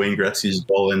can call Wayne Gretzky's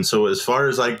goal. And so as far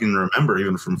as I can remember,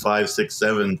 even from 5, 6,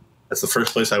 7, that's the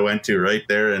first place I went to right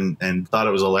there, and thought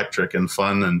it was electric and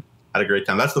fun and had a great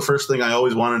time. That's the first thing I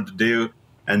always wanted to do.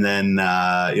 And then,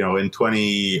 in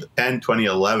 2010,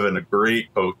 2011, a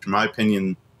great coach, in my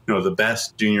opinion, the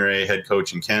best junior A head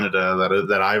coach in Canada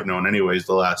that I've known anyways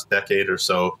the last decade or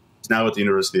so. He's now at the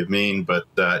University of Maine, but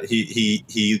he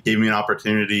gave me an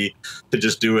opportunity to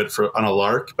just do it on a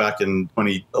lark back in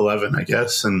 2011, I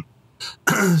guess, and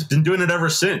been doing it ever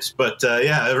since. But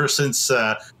ever since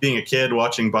being a kid,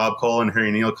 watching Bob Cole and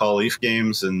Harry Neal call Leaf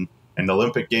games and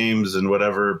Olympic games and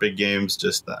whatever big games,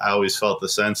 just I always felt the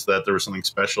sense that there was something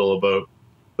special about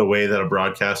the way that a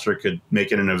broadcaster could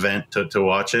make it an event to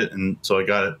watch it. And so I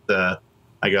got it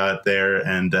there.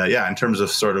 And in terms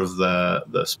of sort of the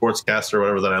sportscaster or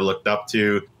whatever that I looked up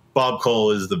to, Bob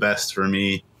Cole is the best for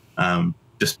me.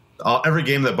 Every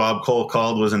game that Bob Cole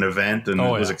called was an event, and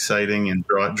it was exciting and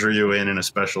drew you in a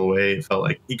special way. It felt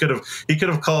like he could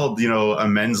have called, a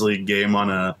men's league game on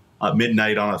a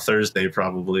midnight on a Thursday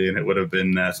probably, and it would have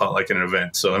been felt like an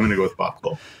event. So I'm going to go with Bob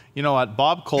Cole. You know what?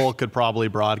 Bob Cole could probably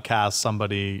broadcast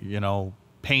somebody,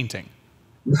 painting,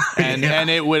 and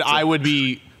I would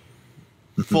be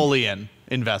fully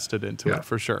invested into it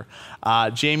for sure.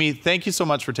 Jamie, thank you so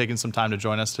much for taking some time to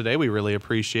join us today. We really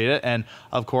appreciate it, and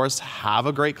of course, have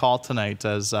a great call tonight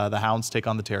as the Hounds take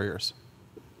on the Terriers.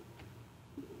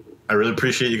 I really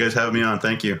appreciate you guys having me on.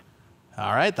 Thank you.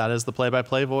 All right, that is the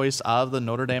play-by-play voice of the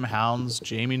Notre Dame Hounds,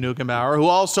 Jamie Neugebauer, who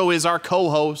also is our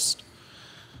co-host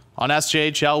on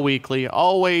SJHL Weekly.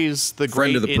 Always the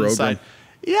great friend of the insight. program.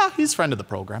 Yeah, he's friend of the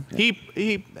program. Yeah.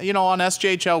 He on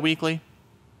SJHL Weekly,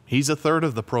 he's a third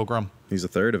of the program. He's a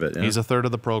third of it. Yeah. He's a third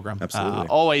of the program. Absolutely.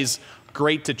 Always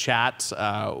great to chat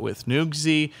with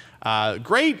Nugsy.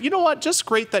 Great. You know what? Just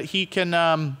great that he can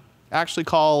actually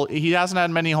call. He hasn't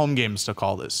had many home games to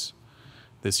call this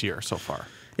year so far.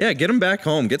 Yeah, get him back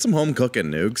home. Get some home cooking,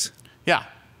 Nugs. Yeah.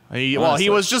 He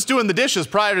was just doing the dishes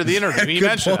prior to the interview. He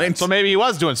mentioned that, so maybe he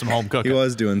was doing some home cooking. He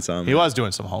was doing some. He was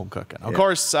doing some home cooking. Of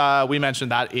course, we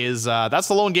mentioned that's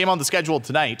the lone game on the schedule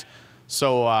tonight.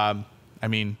 So,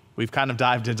 we've kind of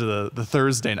dived into the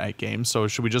Thursday night game. So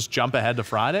should we just jump ahead to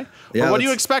Friday? Yeah, or what do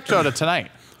you expect out of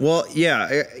tonight? Well, yeah,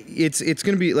 it's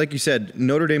going to be, like you said,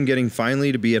 Notre Dame getting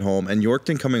finally to be at home, and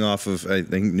Yorkton coming off of, I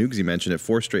think Nugsy mentioned it,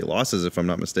 4 straight losses, if I'm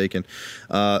not mistaken.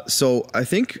 So I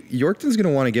think Yorkton's going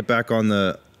to want to get back on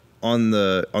the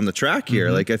track here.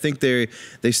 Mm-hmm. Like, I think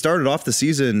they started off the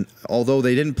season, although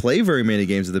they didn't play very many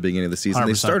games at the beginning of the season, 100%.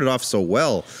 They started off so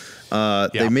well.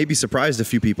 They may be surprised a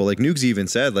few people. Like Nugsy even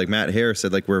said, like Matt Hare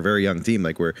said, like we're a very young team.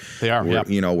 Like we're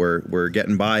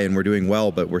getting by and we're doing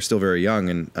well, but we're still very young.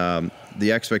 And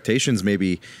the expectations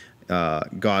maybe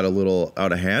got a little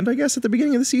out of hand, I guess, at the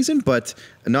beginning of the season. But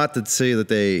not to say that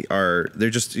they're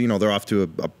just they're off to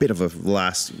a bit of a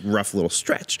last rough little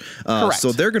stretch.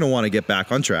 So they're going to want to get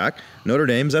back on track. Notre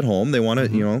Dame's at home. They want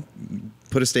to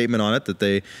put a statement on it that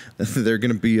they're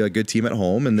going to be a good team at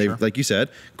home, and they, like you said,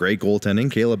 great goaltending.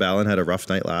 Caleb Allen had a rough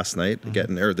night last night,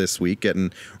 this week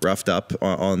getting roughed up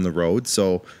on the road.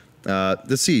 So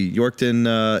let's see, Yorkton.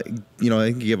 I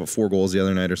think he gave up 4 goals the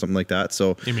other night or something like that.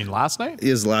 So you mean last night?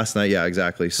 Is last night? Yeah,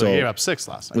 exactly. So he gave up 6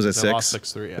 last night. Was it 6? They lost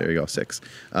 6-3. Yeah. There you go, 6.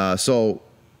 So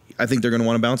I think they're going to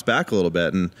want to bounce back a little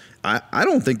bit, and I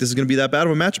don't think this is going to be that bad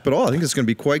of a matchup at all. I think it's going to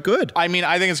be quite good. I think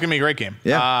it's going to be a great game.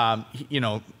 Yeah.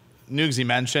 Nugsy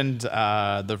mentioned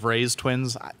the Vrays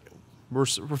twins. We're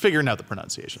figuring out the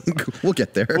pronunciation. We'll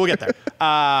get there.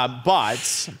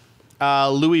 But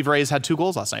Louis Vraise had 2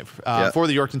 goals last night for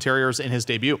the Yorkton Terriers in his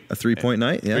debut. A 3-point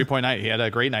night, yeah. 3-point night. He had a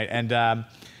great night. And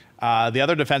the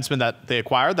other defenseman that they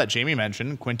acquired that Jamie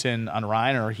mentioned, Quinton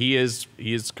Unreiner, he is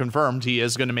confirmed he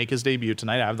is going to make his debut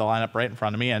tonight. I have the lineup right in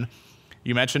front of me. And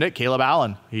you mentioned it, Caleb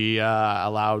Allen. He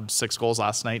allowed 6 goals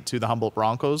last night to the Humboldt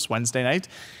Broncos Wednesday night.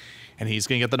 And he's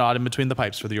going to get the nod in between the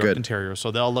pipes for the Yorkton Terriers.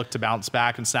 So they'll look to bounce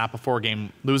back and snap a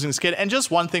 4-game losing skid. And just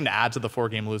one thing to add to the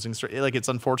 4-game losing streak, like it's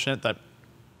unfortunate that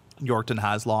Yorkton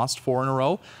has lost 4 in a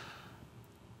row.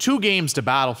 2 games to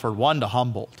Battleford, 1 to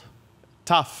Humboldt.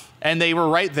 Tough. And they were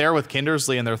right there with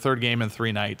Kindersley in their 3rd game in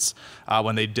 3 nights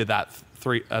when they did that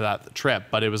trip.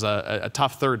 But it was a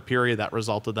tough 3rd period that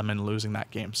resulted them in losing that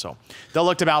game. So they'll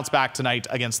look to bounce back tonight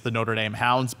against the Notre Dame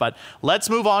Hounds. But let's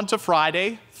move on to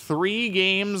Friday. 3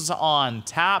 games on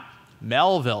tap.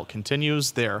 Melville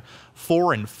continues their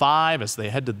 4-5 as they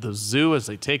head to the zoo as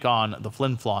they take on the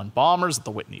Flin Flon Bombers at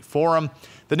the Whitney Forum.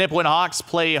 The Nipawin Hawks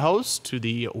play host to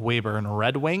the Weyburn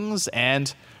Red Wings,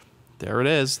 and there it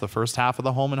is, the first half of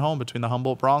the home and home between the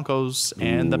Humboldt Broncos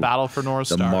and the Battleford North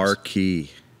Stars. The marquee.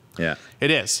 Yeah.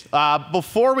 It is.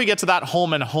 Before we get to that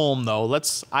home and home, though,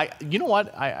 you know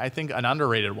what? I think an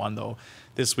underrated one, though,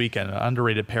 this weekend, an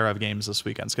underrated pair of games this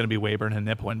weekend is going to be Weyburn and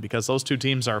Nipawin, because those 2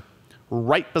 teams are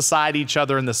right beside each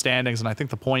other in the standings, and I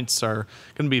think the points are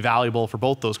going to be valuable for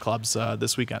both those clubs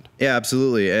this weekend. Yeah,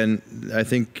 absolutely, and I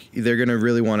think they're going to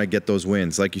really want to get those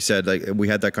wins. Like you said, like we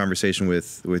had that conversation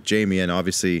with Jamie, and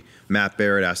obviously Matt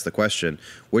Barrett asked the question,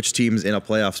 which teams in a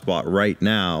playoff spot right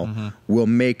now will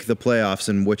make the playoffs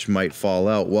and which might fall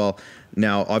out? Well,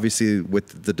 now, obviously,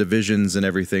 with the divisions and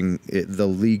everything, the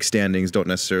league standings don't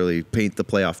necessarily paint the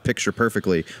playoff picture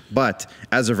perfectly. But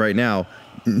as of right now,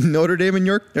 Notre Dame and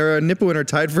Nipawin are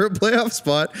tied for a playoff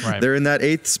spot. Right. They're in that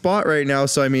 8th spot right now.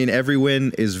 So, I mean, every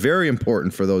win is very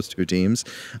important for those 2 teams.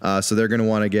 So they're going to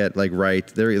want to get right.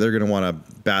 They're going to want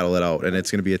to battle it out, and it's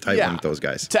going to be a tight one with those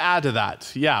guys. To add to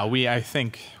that, I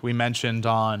think we mentioned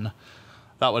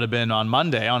that would have been on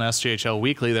Monday on SJHL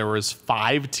Weekly. There was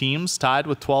 5 teams tied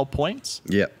with 12 points.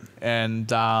 Yep. And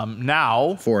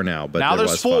now 4 now, but now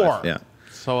there's 4. 5. Yeah.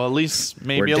 So at least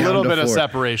maybe a little bit of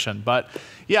separation. But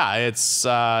yeah, it's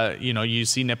you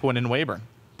see Nipawin and Weyburn.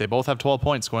 They both have 12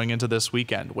 points going into this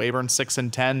weekend. Weyburn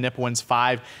 6-10, Nipawin's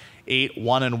 5-8,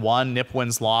 1-1.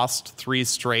 Nipawin's lost 3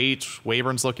 straight.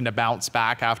 Weyburn's looking to bounce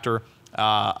back after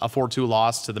a 4-2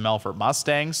 loss to the Melfort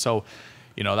Mustangs. So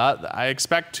that I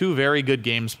expect 2 very good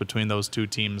games between those 2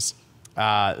 teams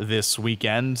this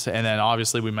weekend. And then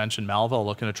obviously we mentioned Melville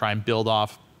looking to try and build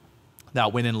off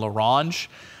that win in La Ronge,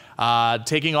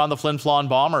 taking on the Flin Flon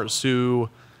Bombers, who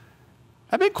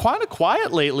have been kind of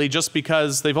quiet lately just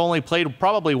because they've only played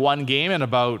probably 1 game in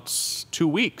about 2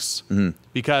 weeks.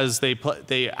 Because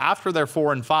they after their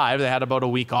 4-5, they had about a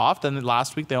week off. Then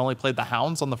last week they only played the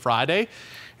Hounds on the Friday.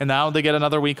 And now they get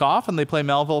another week off, and they play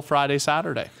Melville Friday,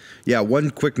 Saturday. Yeah, one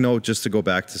quick note just to go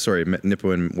back to,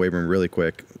 Nipawin, Weyburn really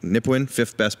quick. Nipawin,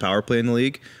 5th best power play in the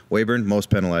league. Weyburn, most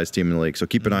penalized team in the league. So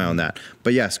keep an eye on that.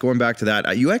 But yes, going back to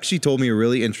that, you actually told me a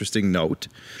really interesting note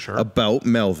about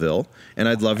Melville, and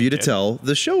I'd love you to tell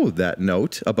the show that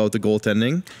note about the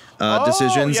goaltending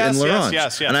decisions in La Ronge.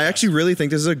 Yes. And I actually really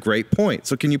think this is a great point.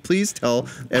 So can you please tell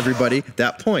everybody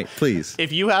that point, please?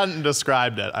 If you hadn't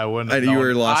described it, I wouldn't have known. You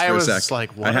were lost for a sec. I was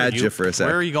like, what I had you for a sec.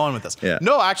 Where are you going with this? Yeah.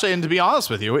 No, actually, and to be honest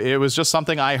with you, it was just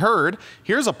something I heard.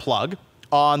 Here's a plug.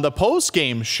 On the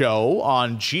post-game show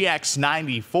on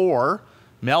GX94,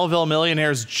 Melville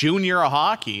Millionaires Junior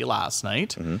Hockey last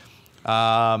night,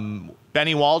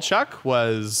 Benny Walchuk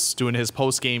was doing his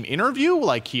post-game interview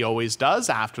like he always does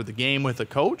after the game with the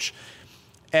coach.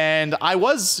 And I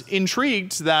was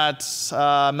intrigued that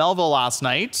Melville last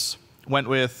night went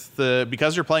with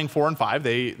because you're playing 4-5,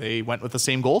 they went with the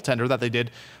same goaltender that they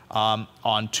did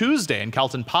on Tuesday. And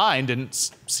Kelton Pine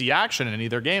didn't see action in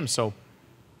either game.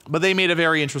 But they made a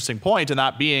very interesting point, and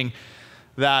that being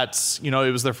that,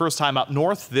 it was their first time up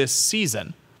north this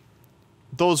season.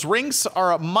 Those rinks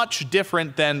are much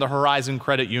different than the Horizon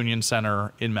Credit Union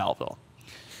Center in Melville.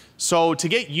 So to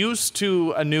get used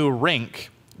to a new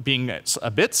rink being a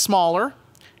bit smaller,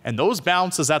 and those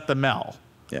bounces at the Mel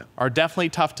are definitely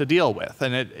tough to deal with.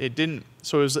 And it didn't,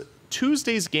 so it was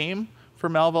Tuesday's game for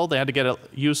Melville. They had to get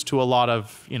used to a lot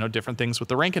of, different things with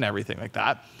the rink and everything like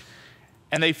that.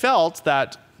 And they felt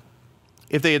that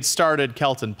if they had started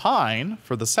Kelton Pine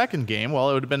for the second game, well,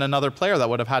 it would have been another player that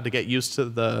would have had to get used to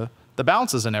the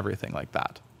bounces and everything like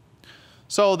that.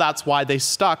 So that's why they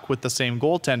stuck with the same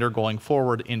goaltender going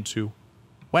forward into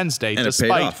Wednesday. And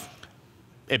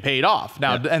it paid off.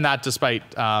 Now, and that despite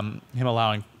him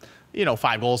allowing,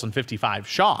 5 goals and 55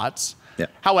 shots. Yeah.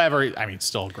 However, I mean,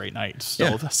 still a great night.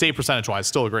 Still, save percentage-wise,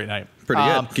 still a great night. Pretty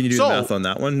good. Can you do the math on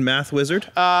that one, Math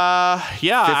Wizard?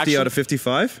 Yeah. 50 out of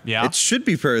 55? Yeah. It should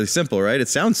be fairly simple, right? It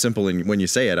sounds simple when you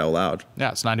say it out loud.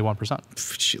 Yeah, it's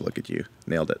 91%. Look at you.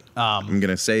 Nailed it. I'm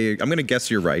going to guess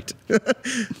you're right.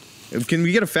 Can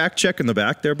we get a fact check in the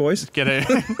back there, boys? Get it.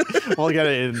 We'll get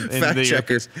it in fact the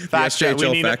checkers. Fact check.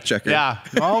 Fact checker. Yeah.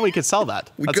 Well, we could sell that.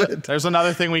 There's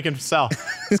another thing we can sell.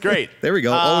 It's great. There we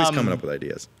go. Always coming up with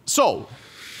ideas. So,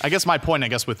 I guess my point,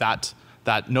 with that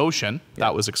notion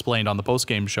that was explained on the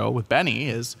post-game show with Benny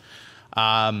is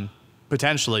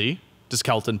potentially does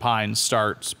Kelton Pines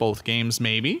start both games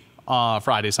maybe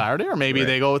Friday, Saturday, or maybe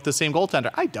they go with the same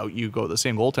goaltender. I doubt you go with the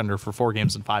same goaltender for 4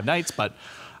 games in 5 nights, but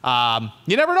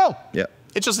you never know. Yeah.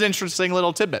 It's just an interesting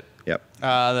little tidbit. Yep.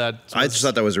 I just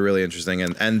thought that was really interesting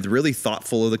and really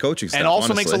thoughtful of the coaching staff. And also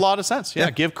honestly. makes a lot of sense.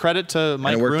 Yeah. Give credit to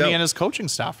Mike Rooney and his coaching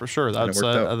staff for sure.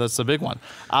 That's a big one.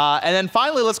 And then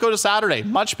finally, let's go to Saturday.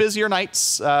 Much busier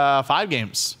nights, 5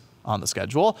 games on the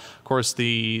schedule. Of course,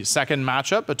 the second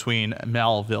matchup between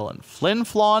Melville and Flin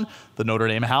Flon. The Notre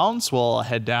Dame Hounds will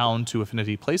head down to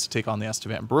Affinity Place to take on the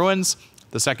Estevan Bruins.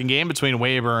 The second game between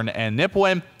Weyburn and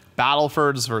Nipawin.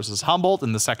 Battlefords versus Humboldt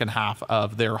in the second half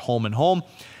of their home and home.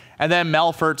 And then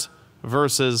Melfort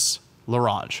versus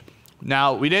Larange.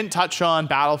 Now, we didn't touch on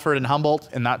Battleford and Humboldt,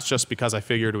 and that's just because I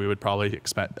figured we would probably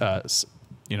spend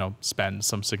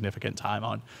some significant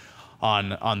time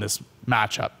on this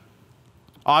matchup.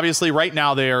 Obviously, right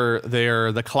now they're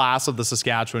the class of the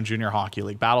Saskatchewan Junior Hockey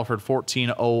League. Battleford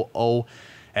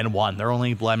 14-0-0-1. Their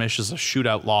only blemish is a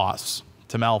shootout loss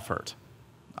to Melfort.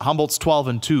 Humboldt's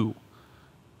 12-2.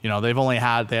 They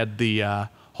had the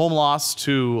home loss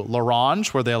to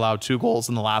Larange, where they allowed 2 goals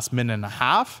in the last minute and a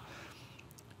half.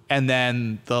 And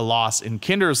then the loss in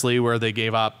Kindersley, where they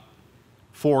gave up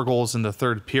 4 goals in the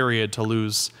third period to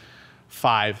lose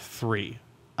 5-3.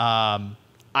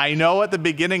 I know at the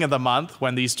beginning of the month,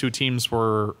 when these 2 teams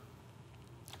were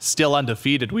still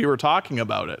undefeated, we were talking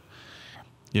about it.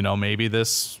 Maybe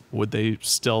would they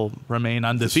still remain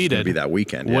undefeated? Would be that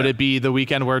weekend. Would it be the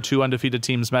weekend where 2 undefeated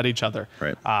teams met each other?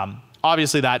 Right.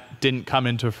 Obviously, that didn't come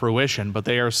into fruition, but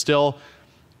they are still,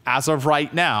 as of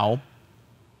right now,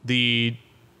 the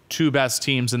 2 best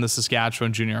teams in the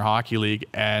Saskatchewan Junior Hockey League,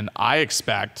 and I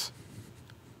expect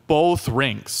both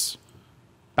rinks,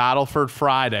 Battleford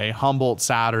Friday, Humboldt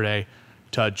Saturday,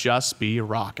 to just be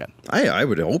rocking. I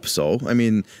would hope so. I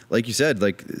mean, like you said,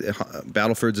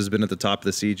 Battleford's has been at the top of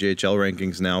the CJHL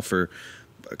rankings now for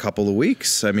a couple of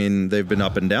weeks. I mean, they've been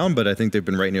up and down, but I think they've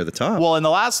been right near the top. Well, in the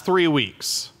last 3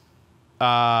 weeks,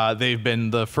 they've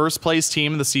been the first place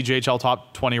team in the CJHL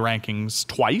top 20 rankings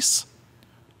twice.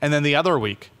 And then the other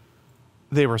week,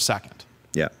 they were second.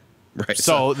 Yeah, right.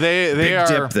 So they are...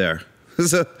 Big dip there.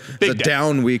 It's a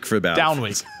down week for Battleford. Down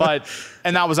week.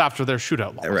 And that was after their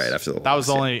shootout loss. Right, after the loss. That was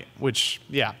the only, which,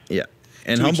 yeah. Yeah.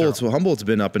 And Humboldt's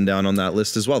been up and down on that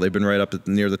list as well. They've been right up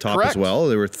near the top as well.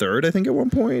 They were 3rd, I think, at one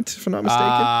point, if I'm not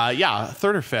mistaken. Yeah,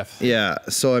 3rd or 5th. Yeah.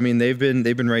 So I mean, they've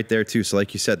been right there too. So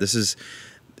like you said,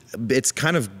 it's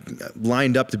kind of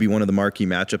lined up to be one of the marquee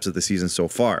matchups of the season so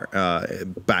far.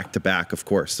 Back to back, of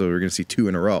course. So we're going to see 2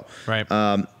 in a row.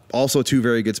 Right. Also 2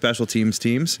 very good special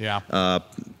teams. Yeah.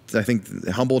 I think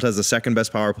Humboldt has the 2nd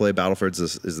best power play. Battleford's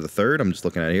is the 3rd. I'm just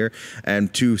looking at it here.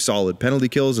 And 2 solid penalty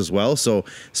kills as well. So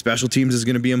special teams is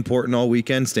going to be important all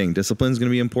weekend. Staying disciplined is going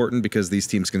to be important because these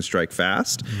teams can strike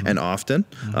fast and often.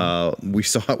 We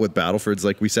saw it with Battleford's,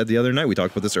 like we said the other night. We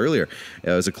talked about this earlier.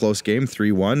 It was a close game,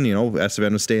 3-1.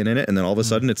 Estevan was staying in it. And then all of a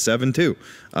sudden it's 7-2.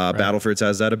 Right. Battleford's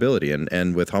has that ability.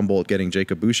 And with Humboldt getting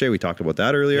Jacob Boucher, we talked about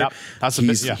that earlier.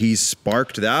 Yep. He's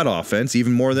sparked that offense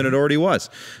even more than it already was.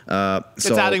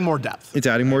 It's adding more depth. It's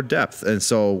adding more depth. And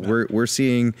so we're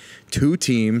seeing 2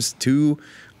 teams, 2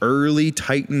 early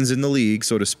titans in the league,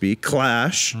 so to speak,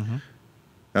 clash.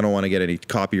 I don't want to get any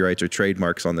copyrights or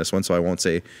trademarks on this one, so I won't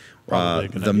say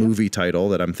the movie title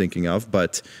that I'm thinking of.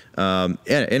 But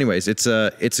anyways, it's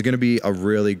going to be a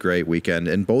really great weekend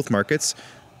in both markets.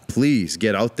 Please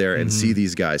get out there and see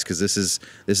these guys, because this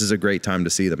is a great time to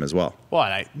see them as well. Well,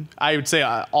 and I would say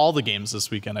all the games this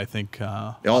weekend, I think,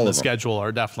 on the schedule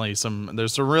are definitely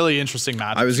there's some really interesting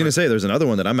matches. I was going to say there's another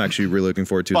one that I'm actually really looking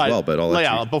forward to as well. But I'll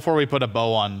let you. Before we put a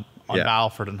bow on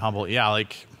Battleford and Humboldt,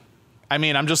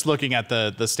 I'm just looking at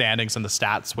the standings and the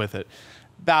stats with it.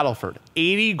 Battleford,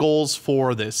 80 goals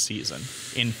for this season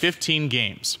in 15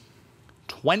 games,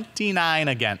 29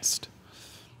 against.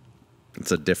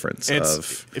 It's a difference of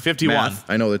 51. Math.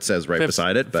 I know it says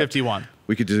beside it, but 51.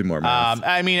 We could do more math.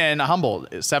 And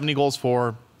Humboldt, 70 goals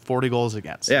for, 40 goals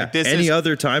against. Yeah, any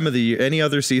other time of the year, any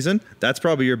other season, that's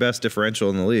probably your best differential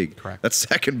in the league. Correct. That's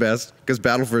second best because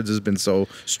Battleford's has been so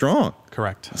strong.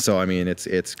 Correct. So, I mean,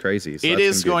 it's crazy. So it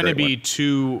is going to be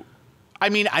two. I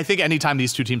mean, I think anytime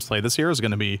these two teams play this year is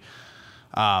going to be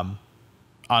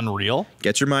unreal.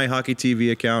 Get your My Hockey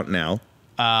TV account now.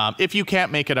 If you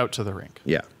can't make it out to the rink.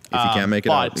 Yeah, if you can't make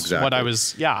it out, exactly. What I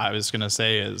was going to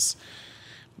say is,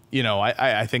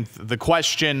 I think the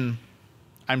question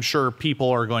I'm sure people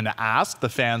are going to ask, the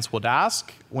fans would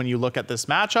ask, when you look at this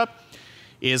matchup,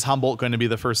 is Humboldt going to be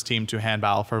the first team to hand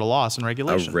Battleford a loss in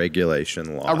regulation? A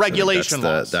regulation loss. A regulation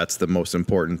loss. That's the most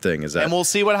important thing. Is that? And we'll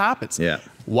see what happens. Yeah.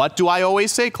 What do I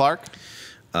always say, Clark?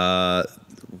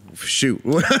 Shoot.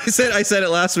 I said it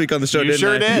last week on the show, didn't I? You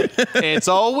sure did. It's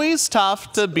always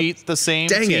tough to beat the same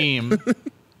team.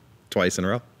 Twice in a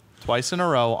row. Twice in a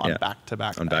row on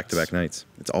back-to-back nights. On back-to-back nights.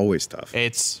 It's always tough.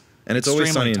 And it's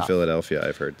always sunny in Philadelphia,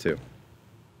 I've heard, too.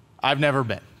 I've never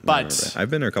been. But I've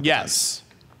been there a couple times.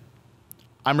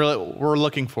 We're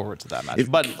looking forward to that match.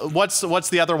 But what's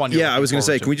the other one? I was going to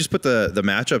say, can we just put the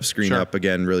matchup screen up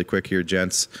again really quick here,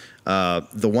 gents?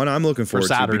 The one I'm looking forward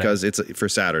to because it's for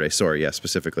Saturday. Sorry,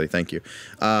 specifically. Thank you.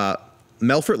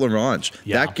 Melfort-Larange.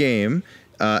 Yeah. That game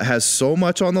has so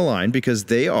much on the line because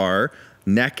they are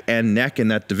neck and neck in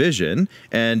that division,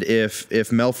 and if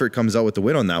Melfort comes out with the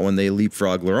win on that one, they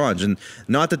leapfrog Larange. And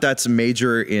not that that's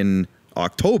major in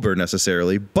October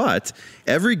necessarily, but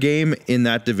every game in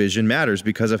that division matters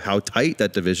because of how tight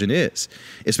that division is,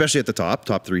 especially at the top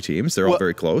three teams. They're all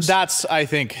very close. I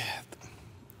think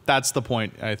that's the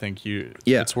point. I think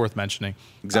it's worth mentioning.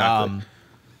 Exactly.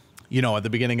 At the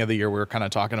beginning of the year, we were kind of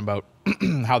talking about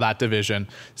how that division,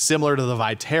 similar to the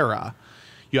Viterra,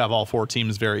 you have all four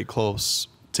teams very close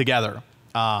together.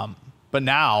 But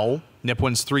now,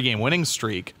 Nipawin's 3-game winning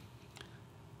streak,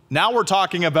 now we're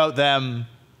talking about them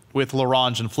with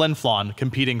Larange and Flin Flon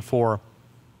competing for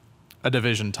a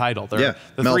division title.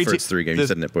 Melfort's 3-game. You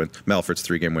said Nipawin. Melfort's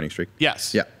 3-game winning streak.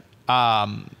 Yes. Yeah.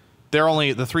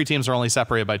 The three teams are only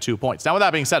separated by 2 points. Now, with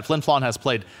that being said, Flin Flon has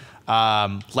played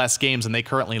less games, and they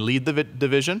currently lead the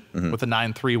division with a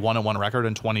 9-3, 1-1 record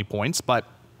and 20 points. But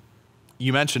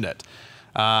you mentioned it.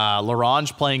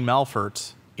 Larange playing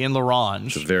Melfort in Larange.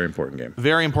 It's a very important game.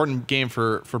 Very important game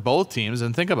for both teams.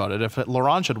 And think about it. If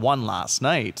Larange had won last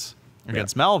night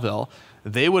against Melville,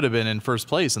 they would have been in first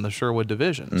place in the Sherwood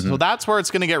division. So that's where it's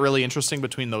going to get really interesting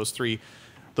between those three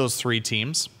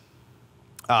teams.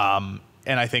 And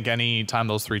I think any time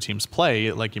those three teams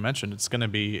play, like you mentioned, it's going to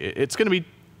be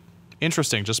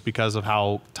interesting just because of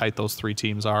how tight those three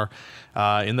teams are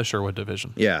in the Sherwood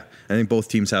division. Yeah, I think both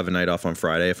teams have a night off on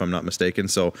Friday, if I'm not mistaken.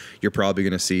 So you're probably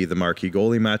going to see the marquee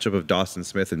goalie matchup of Dawson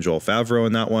Smith and Joel Favreau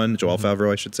in that one. Joel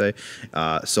Favreau, I should say.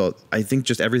 So I think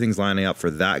just everything's lining up for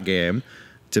that game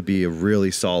to be a really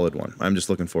solid one. I'm just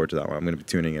looking forward to that one. I'm going to be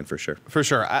tuning in for sure. For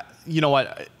sure. You know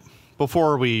what?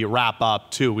 Before we wrap up,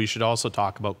 too, we should also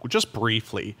talk about, just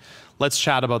briefly, let's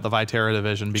chat about the Viterra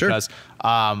division because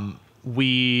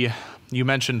you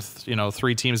mentioned,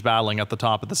 three teams battling at the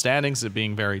top of the standings, it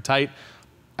being very tight.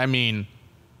 I mean,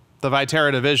 the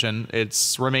Viterra division,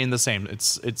 it's remained the same.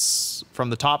 It's from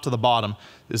the top to the bottom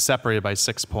is separated by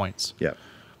 6 points. Yeah.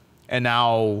 And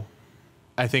now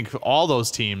I think all those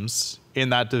teams in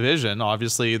that division,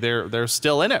 obviously they're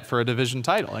still in it for a division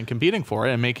title and competing for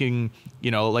it and making,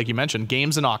 like you mentioned,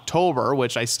 games in October,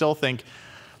 which I still think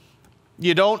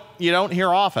you don't hear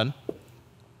often.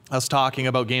 Us talking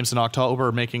about games in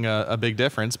October making a big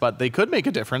difference, but they could make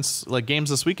a difference, like games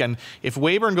this weekend. If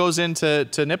Weyburn goes into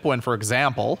Nipawin, for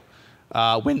example,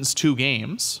 wins 2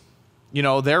 games,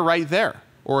 they're right there.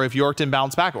 Or if Yorkton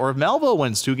bounce back, or if Melville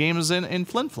wins 2 games in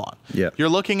Flin Flon. Yeah. You're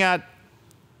looking at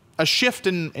a shift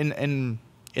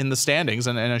in the standings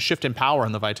and a shift in power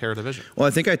in the Viterra division. Well,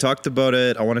 I think I talked about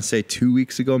it, I want to say 2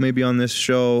 weeks ago maybe on this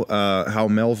show, how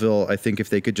Melville, I think if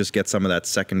they could just get some of that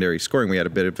secondary scoring, we had a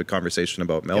bit of a conversation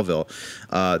about Melville,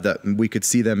 that we could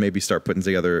see them maybe start putting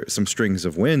together some strings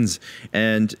of wins.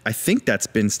 And I think that's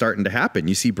been starting to happen.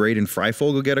 You see Braden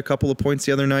Freifogel get a couple of points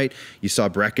the other night. You saw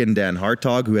Brecken Dan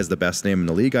Hartog, who has the best name in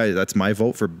the league. That's my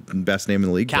vote for best name in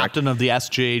the league. Captain of the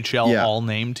SJHL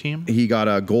all-name team. He got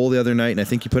a goal the other night, and I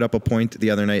think he put up a point the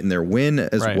other night in their win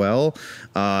as well.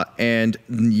 And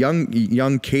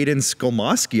young Caden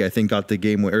Skolmoski, I think, got the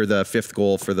game or the 5th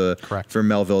goal for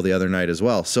Melville the other night as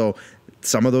well. So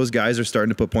some of those guys are starting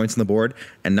to put points on the board.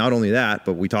 And not only that,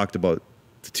 but we talked about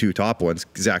the 2 top ones,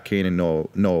 Zach Kane and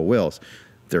Noah Wills.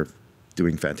 They're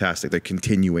doing fantastic. They're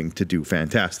continuing to do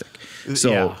fantastic.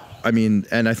 So I mean,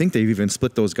 and I think they've even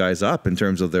split those guys up in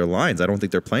terms of their lines. I don't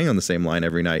think they're playing on the same line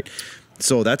every night.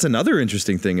 So that's another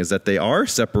interesting thing is that they are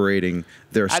separating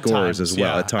their scores as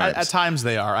well at times. At times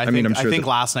they are. I think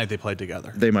last night they played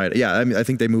together. They might. Yeah, I mean, I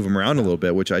think they move them around a little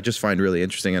bit, which I just find really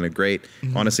interesting and a great,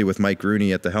 honestly, with Mike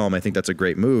Rooney at the helm, I think that's a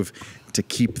great move to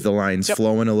keep the lines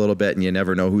flowing a little bit, and you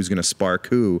never know who's going to spark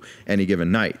who any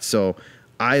given night. So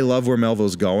I love where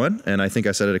Melville's going, and I think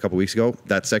I said it a couple weeks ago.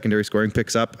 That secondary scoring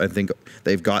picks up. I think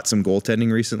they've got some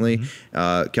goaltending recently.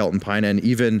 Kelton Pine, and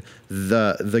even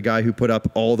the guy who put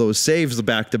up all those saves the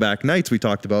back-to-back nights we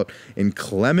talked about in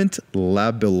Clement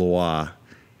Labillois.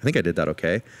 I think I did that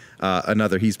okay.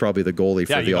 He's probably the goalie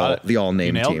for the all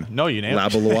name team. No, you nailed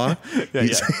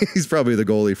Labillois. He's probably the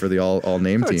goalie for the all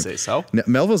name team. I would say so.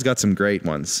 Melville's got some great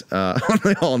ones on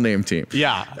the all name team.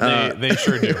 Yeah, they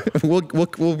sure do.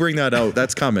 We'll bring that out.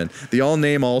 That's coming. The all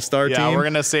name all star team. Yeah, we're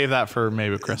gonna save that for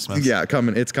maybe Christmas. Yeah,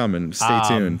 coming. It's coming. Stay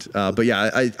tuned. But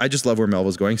yeah, I just love where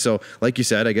Melville's going. So like you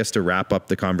said, I guess to wrap up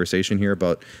the conversation here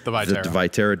about the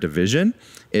Viterra division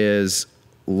is.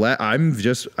 I'm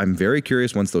very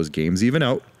curious once those games even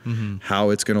out,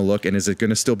 how it's going to look, and is it going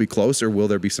to still be close, or will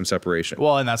there be some separation?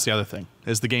 Well, and that's the other thing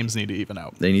is the games need to even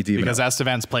out. They need to even out. Because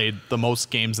Estevan's played the most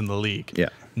games in the league. Yeah.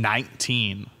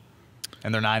 19,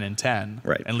 and they're 9-10,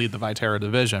 right, and lead the Viterra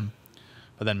division.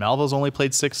 But then Melville's only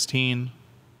played 16.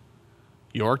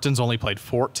 Yorkton's only played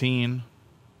 14.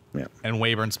 Yeah. And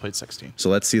Weyburn's played 16. So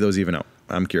let's see those even out.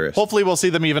 I'm curious. Hopefully we'll see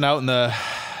them even out in the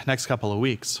next couple of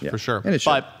weeks, for sure. And it should.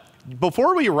 But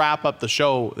before we wrap up the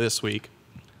show this week,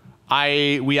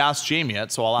 we asked Jamie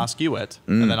it, so I'll ask you it,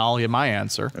 and then I'll give my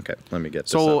answer. Okay, let me get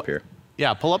this up here.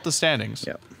 Yeah, pull up the standings.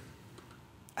 Yeah.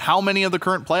 How many of the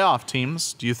current playoff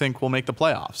teams do you think will make the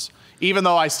playoffs? Even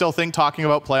though I still think talking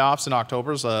about playoffs in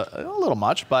October is a little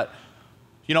much, but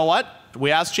you know what?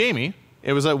 We asked Jamie.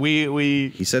 It was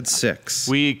he said 6.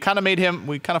 We kind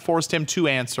of forced him to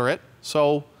answer it.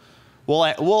 So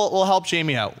we'll help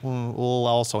Jamie out. We'll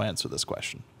also answer this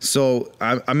question. So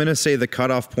I'm going to say the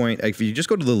cutoff point, if you just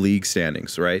go to the league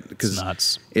standings, right?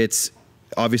 Because it's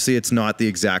obviously it's not the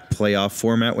exact playoff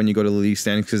format when you go to the league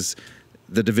standings, because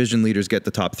the division leaders get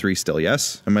the top 3 still.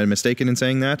 Yes? Am I mistaken in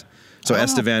saying that? So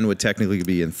Estevan would technically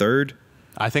be in 3rd.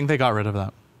 I think they got rid of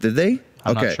that. Did they?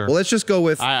 I'm not sure. Well, let's just go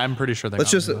with. I'm pretty sure they.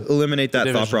 Let's just eliminate that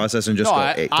thought process and just go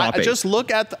top 8. Just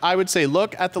look at. I would say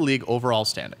look at the league overall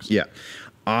standings. Yeah,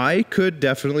 I could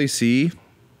definitely see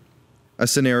a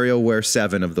scenario where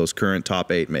 7 of those current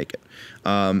top 8 make it,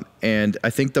 and I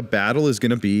think the battle is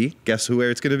going to be. Guess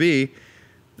where it's going to be?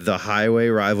 The highway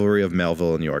rivalry of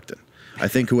Melville and Yorkton. I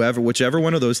think whichever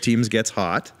one of those teams gets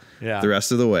hot, the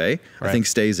rest of the way, I think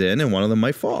stays in, and one of them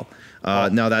might fall.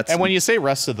 Now that's, and when you say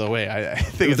rest of the way, I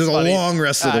think there's a long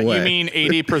rest of the way. You mean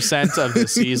 80% of the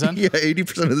season? Yeah,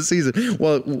 80% of the season.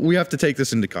 Well, we have to take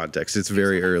this into context. It's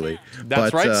very early.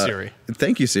 That's right, Siri.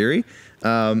 Thank you, Siri.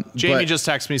 Jamie just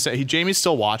texted me. Jamie's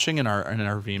still watching in our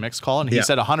VMix call, and he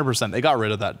said 100%. They got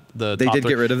rid of that. They did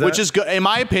get rid of that, which is good. In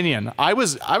my opinion, I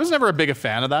was never a big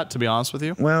fan of that, to be honest with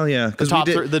you. Well, yeah, because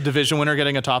the division winner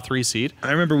getting a top 3 seed.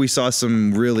 I remember we saw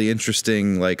some really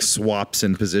interesting swaps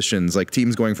in positions,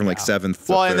 teams going from 7th.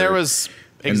 Well, and there was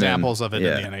examples of it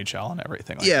in the NHL and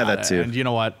everything. That too. And you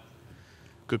know what?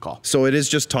 Good call. So it is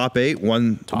just top 8.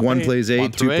 One plays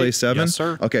 8, 2 plays 7. Yes,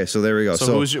 sir. Okay, so there we go.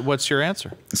 So what's your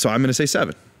answer? So I'm going to say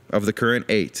 7 of the current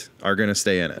 8 are going to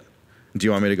stay in it. Do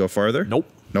you want me to go farther? Nope.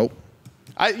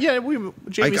 I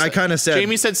kind of said.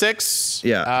 Jamie said 6.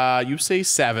 Yeah. You say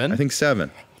 7. I think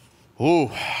 7. Ooh.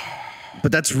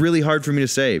 But that's really hard for me to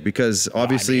say because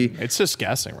obviously it's just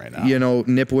guessing right now.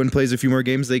 Nipawin plays a few more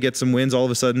games, they get some wins. All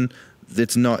of a sudden,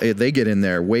 they get in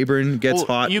there. Weyburn gets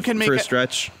hot for a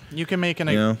stretch. You can make an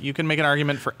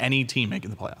argument for any team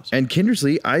making the playoffs. And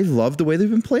Kindersley, I love the way they've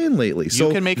been playing lately.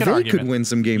 So they could win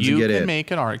some games and get in. You can make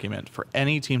an argument for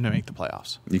any team to make the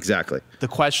playoffs. Exactly. The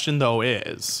question though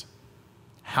is,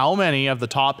 how many of the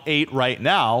top 8 right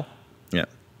now?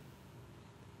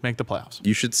 Make the playoffs.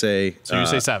 You should say. So you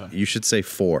say 7. You should say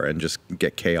 4 and just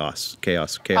get chaos.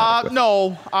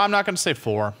 No, I'm not going to say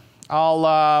 4.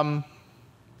 I'll.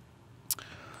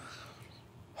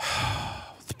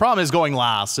 The problem is going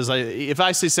last. If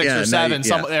I say 6 or 7,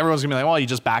 everyone's gonna be like, "Well, you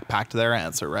just backpacked their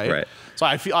answer, right?" Right. So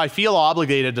I feel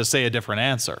obligated to say a different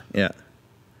answer. Yeah.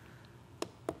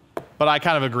 But I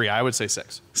kind of agree. I would say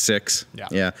 6. 6. Yeah.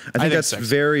 Yeah. I think that's 6.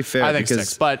 very fair. I think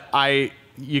 6. But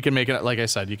you can make it, like I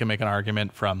said, you can make an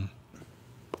argument from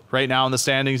right now in the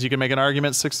standings. You can make an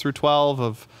argument 6 through 12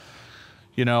 of,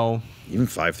 even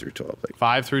 5 through 12.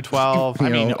 5 through 12.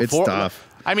 It's tough.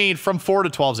 From 4 to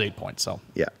 12 is 8 points. So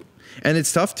yeah, and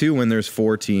it's tough too when there's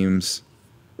 4 teams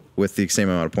with the same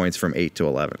amount of points from 8 to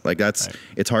 11. Like that's,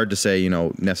 it's hard to say,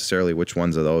 necessarily which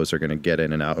ones of those are going to get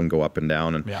in and out and go up and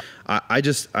down. And I'm going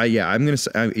to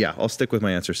say, I'll stick with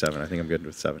my answer 7. I think I'm good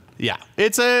with 7. Yeah.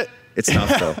 It's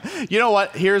tough though. You know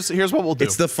what? Here's what we'll do.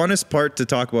 It's the funnest part to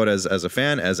talk about as a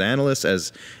fan, as analysts,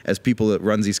 as people that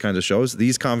runs these kinds of shows.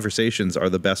 These conversations are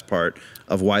the best part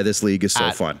of why this league is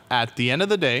so fun. At the end of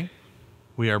the day,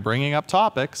 we are bringing up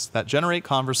topics that generate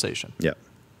conversation. Yeah.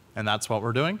 And that's what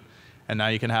we're doing. And now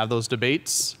you can have those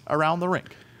debates around the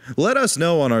rink. Let us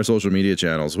know on our social media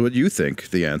channels what you think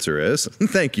the answer is.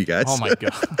 Thank you, guys. Oh, my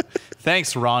God.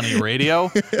 Thanks, Ronnie Radio.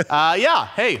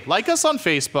 Hey, like us on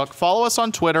Facebook. Follow us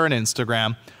on Twitter and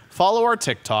Instagram. Follow our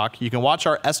TikTok. You can watch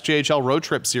our SJHL road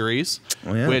trip series,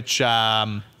 which...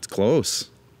 it's close.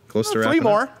 Close to three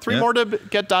more. Three more to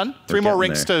get done. Three more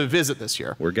rinks to visit this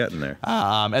year. We're getting there.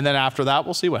 And then after that,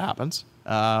 we'll see what happens.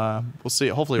 We'll see.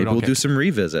 Hopefully we'll do some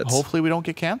revisits. Hopefully we don't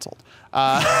get canceled.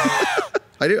 I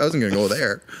wasn't going to go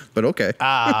there, but okay.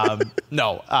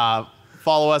 No.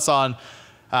 Follow us on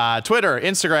Twitter,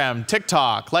 Instagram,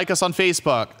 TikTok. Like us on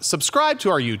Facebook. Subscribe to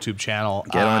our YouTube channel.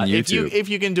 Get on YouTube. If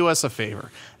you can do us a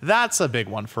favor. That's a big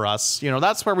one for us.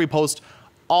 That's where we post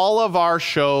all of our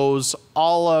shows,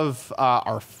 all of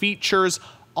our features,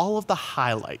 all of the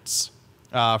highlights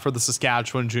for the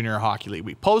Saskatchewan Junior Hockey League.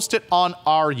 We post it on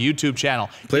our YouTube channel.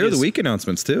 Player of the Week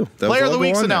announcements, too. Player of the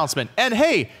Week's announcement. And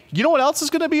hey, you know what else is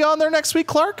going to be on there next week,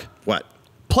 Clark? What?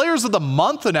 Players of the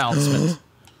Month announcement.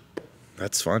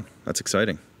 That's fun. That's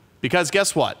exciting. Because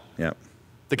guess what? Yeah.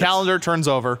 The calendar turns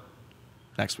over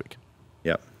next week.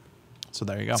 Yep. So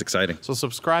there you go. It's exciting. So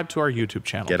subscribe to our YouTube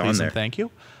channel. Get on there. Thank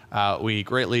you. We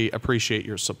greatly appreciate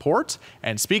your support.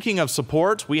 And speaking of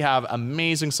support, we have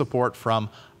amazing support from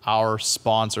our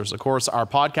sponsors. Of course, our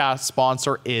podcast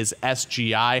sponsor is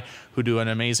SGI, who do an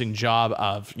amazing job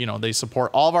of, they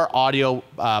support all of our audio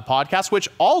podcasts, which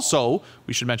also,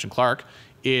 we should mention, Clark,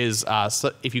 is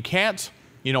so if you can't,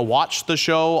 watch the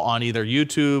show on either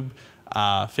YouTube,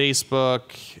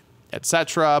 Facebook,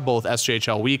 etc., both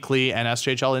SJHL Weekly and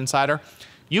SJHL Insider,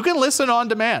 you can listen on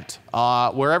demand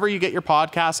wherever you get your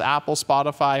podcasts, Apple,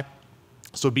 Spotify.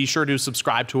 So be sure to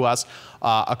subscribe to us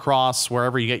across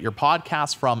wherever you get your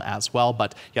podcasts from as well.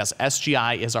 But yes,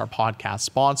 SGI is our podcast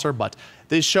sponsor. But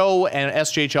this show and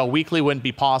SJHL Weekly wouldn't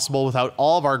be possible without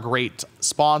all of our great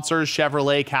sponsors: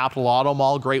 Chevrolet, Capital Auto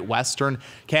Mall, Great Western,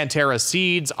 Canterra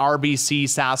Seeds, RBC,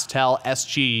 SaskTel,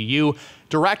 SGEU,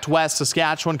 Direct West,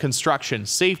 Saskatchewan Construction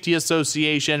Safety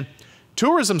Association,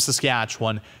 Tourism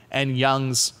Saskatchewan, and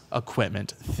Young's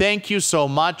Equipment. Thank you so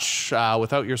much.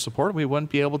 Without your support, we wouldn't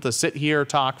be able to sit here,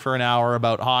 talk for an hour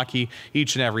about hockey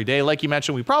each and every day. Like you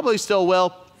mentioned, we probably still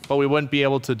will, but we wouldn't be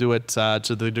able to do it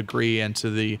to the degree and to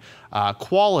the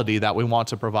quality that we want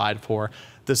to provide for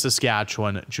the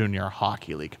Saskatchewan Junior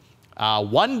Hockey League.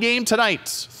 1 game tonight,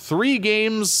 3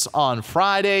 games on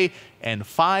Friday, and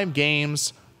 5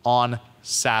 games on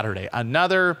Saturday.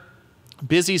 Another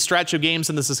busy stretch of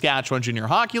games in the Saskatchewan Junior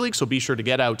Hockey League, so be sure to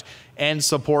get out and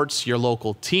support your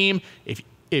local team.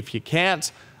 If you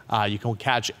can't, you can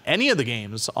catch any of the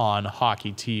games on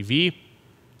Hockey TV.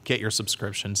 Get your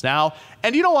subscriptions now.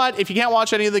 And you know what? If you can't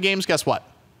watch any of the games, guess what?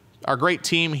 Our great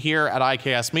team here at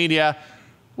IKS Media,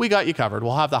 we got you covered.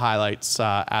 We'll have the highlights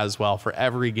as well for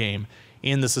every game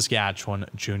in the Saskatchewan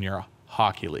Junior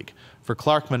Hockey League. For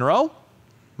Clark Munroe,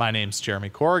 my name's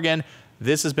Jeromy Corrigan.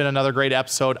 This has been another great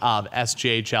episode of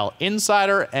SJHL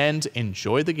Insider, and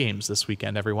enjoy the games this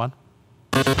weekend, everyone.